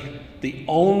everybody, the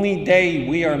only day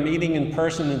we are meeting in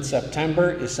person in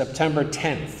September is September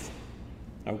 10th,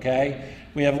 okay?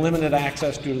 We have limited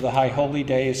access due to the High Holy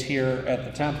Days here at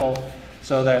the temple,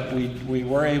 so that we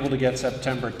were able to get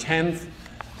September 10th,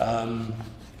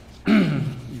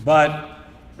 but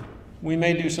we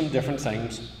may do some different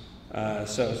things.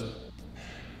 So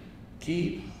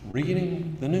keep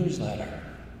reading the newsletter.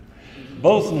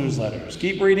 Both newsletters.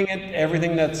 Keep reading it.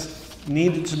 Everything that's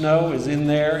needed to know is in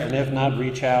there, and if not,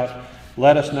 reach out.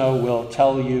 Let us know. We'll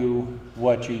tell you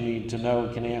what you need to know.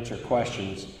 We can answer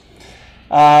questions.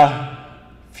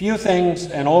 Few things,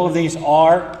 and all of these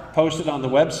are posted on the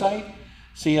website,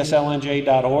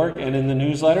 cslnj.org, and in the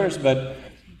newsletters, but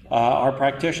our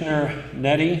practitioner,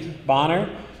 Nettie Bonner,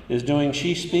 is doing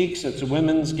She Speaks. It's a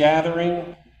women's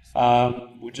gathering,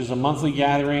 which is a monthly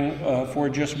gathering for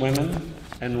just women,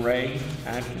 and Ray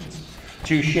Atkins,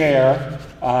 to share,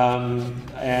 no,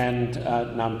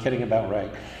 I'm kidding about Ray.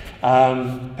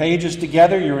 Pages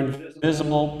Together, Your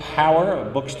Invisible Power, a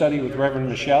book study with Reverend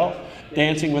Michelle.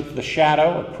 Dancing with the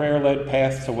Shadow, a prayer-led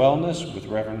path to wellness with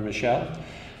Reverend Michelle.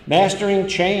 Mastering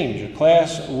Change, a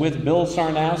class with Bill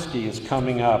Sarnowski is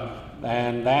coming up,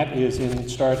 and that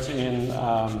starts in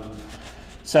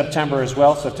September as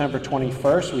well, September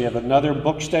 21st. We have another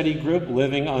book study group,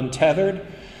 Living Untethered.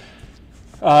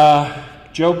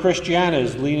 Joe Christiana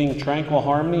is leading Tranquil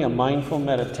Harmony, a mindful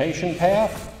meditation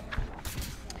path.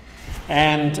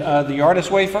 And the Artist's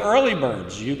Way for early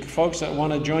birds. You folks that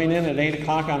want to join in at 8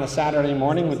 o'clock on a Saturday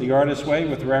morning with the Artist's Way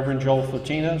with Reverend Joel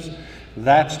Flatinos,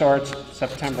 that starts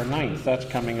September 9th. That's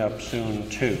coming up soon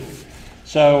too.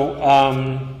 So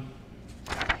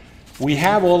we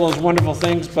have all those wonderful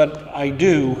things, but I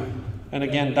do, and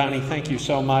again, Donnie, thank you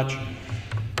so much.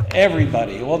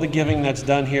 everybody, all the giving that's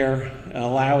done here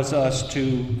allows us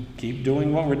to keep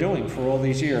doing what we're doing for all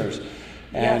these years.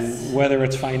 And Yes. whether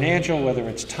it's financial, whether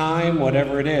it's time,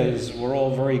 whatever it is, we're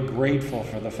all very grateful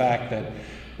for the fact that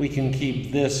we can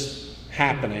keep this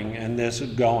happening and this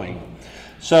going.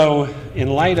 So in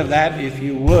light of that, if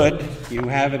you would, you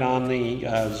have it on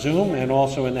the Zoom and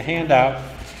also in the handout,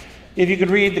 if you could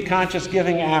read the conscious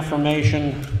giving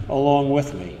affirmation along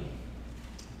with me.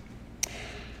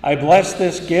 I bless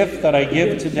this gift that I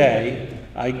give today.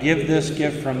 I give this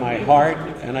gift from my heart,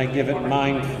 and I give it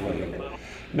mindfully.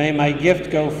 May my gift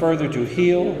go further to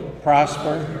heal,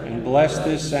 prosper, and bless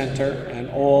this center and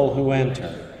all who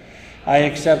enter. I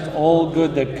accept all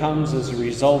good that comes as a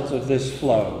result of this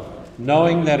flow,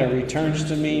 knowing that it returns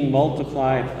to me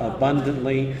multiplied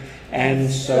abundantly, and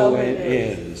so it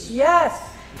is. Yes.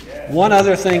 One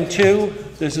other thing too,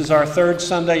 this is our third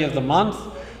Sunday of the month,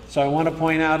 so I want to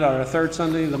point out our third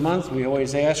Sunday of the month, we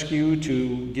always ask you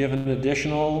to give an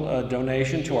additional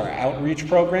donation to our outreach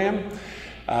program.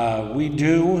 We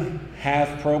do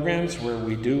have programs where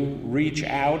we do reach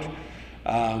out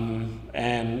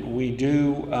and we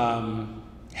do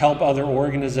help other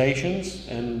organizations,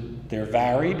 and they're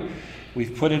varied.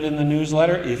 We've put it in the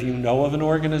newsletter. If you know of an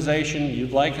organization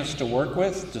you'd like us to work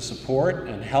with, to support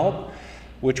and help,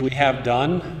 which we have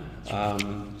done,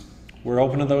 we're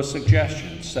open to those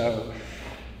suggestions. So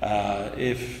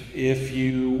if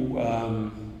you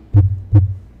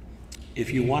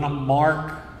want to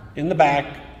mark in the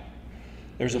back,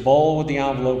 there's a bowl with the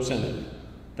envelopes in it.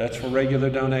 That's for regular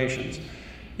donations.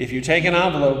 If you take an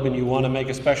envelope and you want to make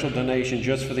a special donation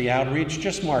just for the outreach,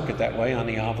 just mark it that way on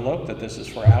the envelope that this is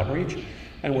for outreach,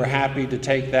 and we're happy to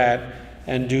take that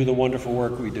and do the wonderful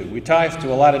work we do. We tithe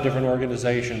to a lot of different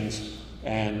organizations,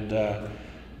 and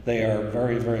they are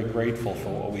very, very grateful for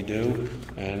what we do,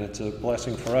 and it's a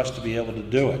blessing for us to be able to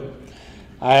do it.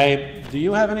 Do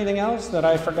you have anything else that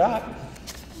I forgot?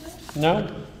 No?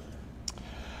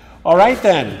 All right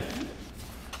then,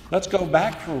 let's go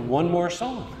back for one more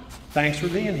song. Thanks for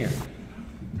being here.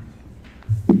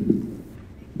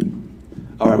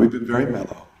 All right, we've been very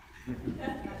mellow,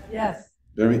 Yes.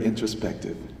 very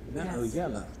introspective.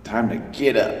 Yes. Time to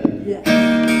get up. Yes.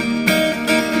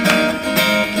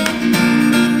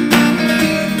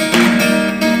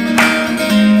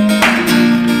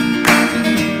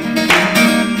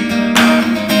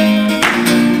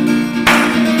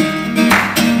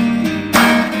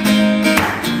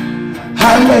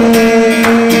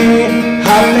 Hallelujah.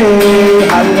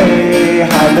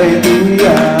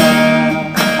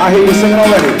 I hear you singing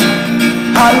already.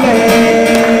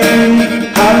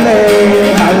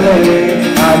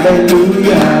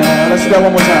 Hallelujah. Let's do that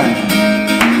one more time.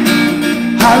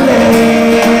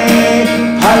 Hallelujah.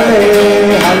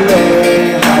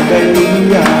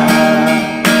 Hallelujah.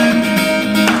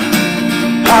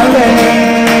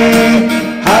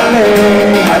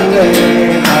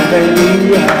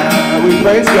 We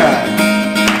praise God.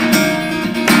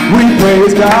 We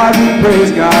praise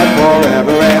God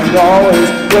forever and always.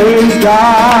 Praise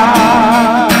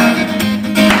God.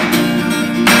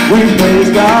 We praise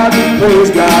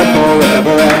God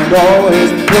forever and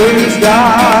always. Praise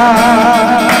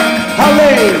God.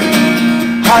 Hallelujah.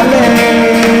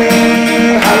 Hallelujah.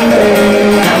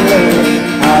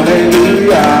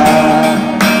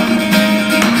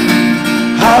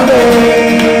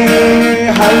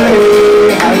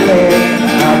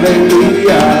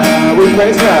 We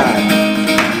praise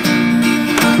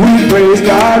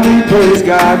God. We praise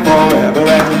God forever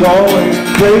and always.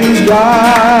 Praise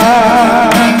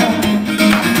God.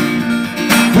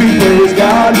 We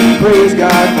praise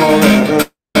God forever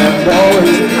and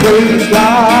always. Praise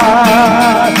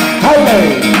God.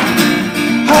 Hallelujah.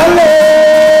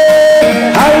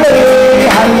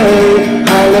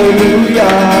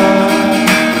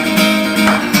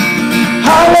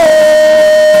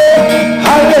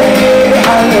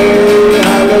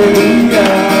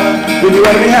 If you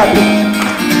want to be happy,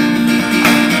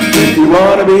 if you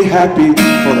want to be happy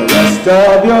for the rest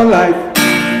of your life,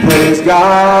 praise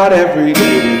God every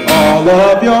day with all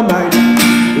of your might.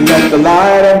 Let the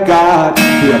light of God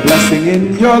be a blessing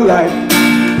in your life.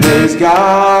 Praise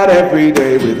God every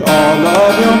day with all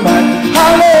of your might.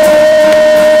 Hallelujah.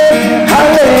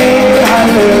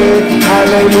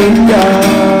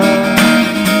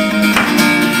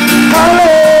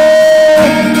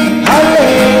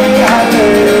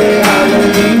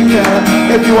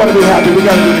 If you want to be happy, we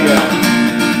got to do it again.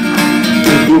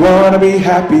 If you want to be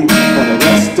happy for the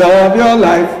rest of your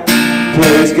life,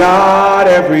 praise God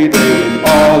every day with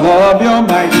all of your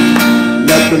might.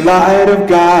 Let the light of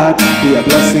God be a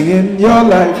blessing in your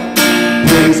life.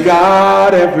 Praise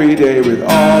God every day with all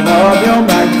of your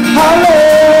might.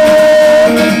 Hallelujah,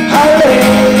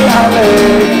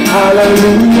 hallelujah,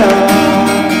 hallelujah.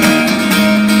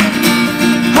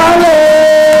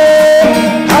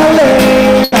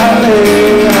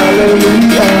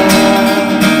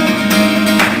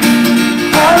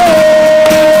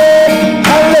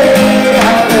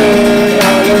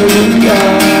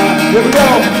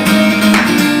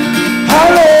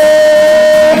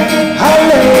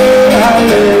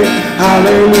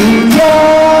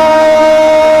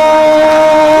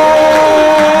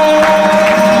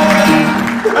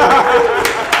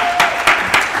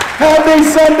 Happy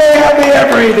Sunday, happy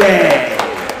every day.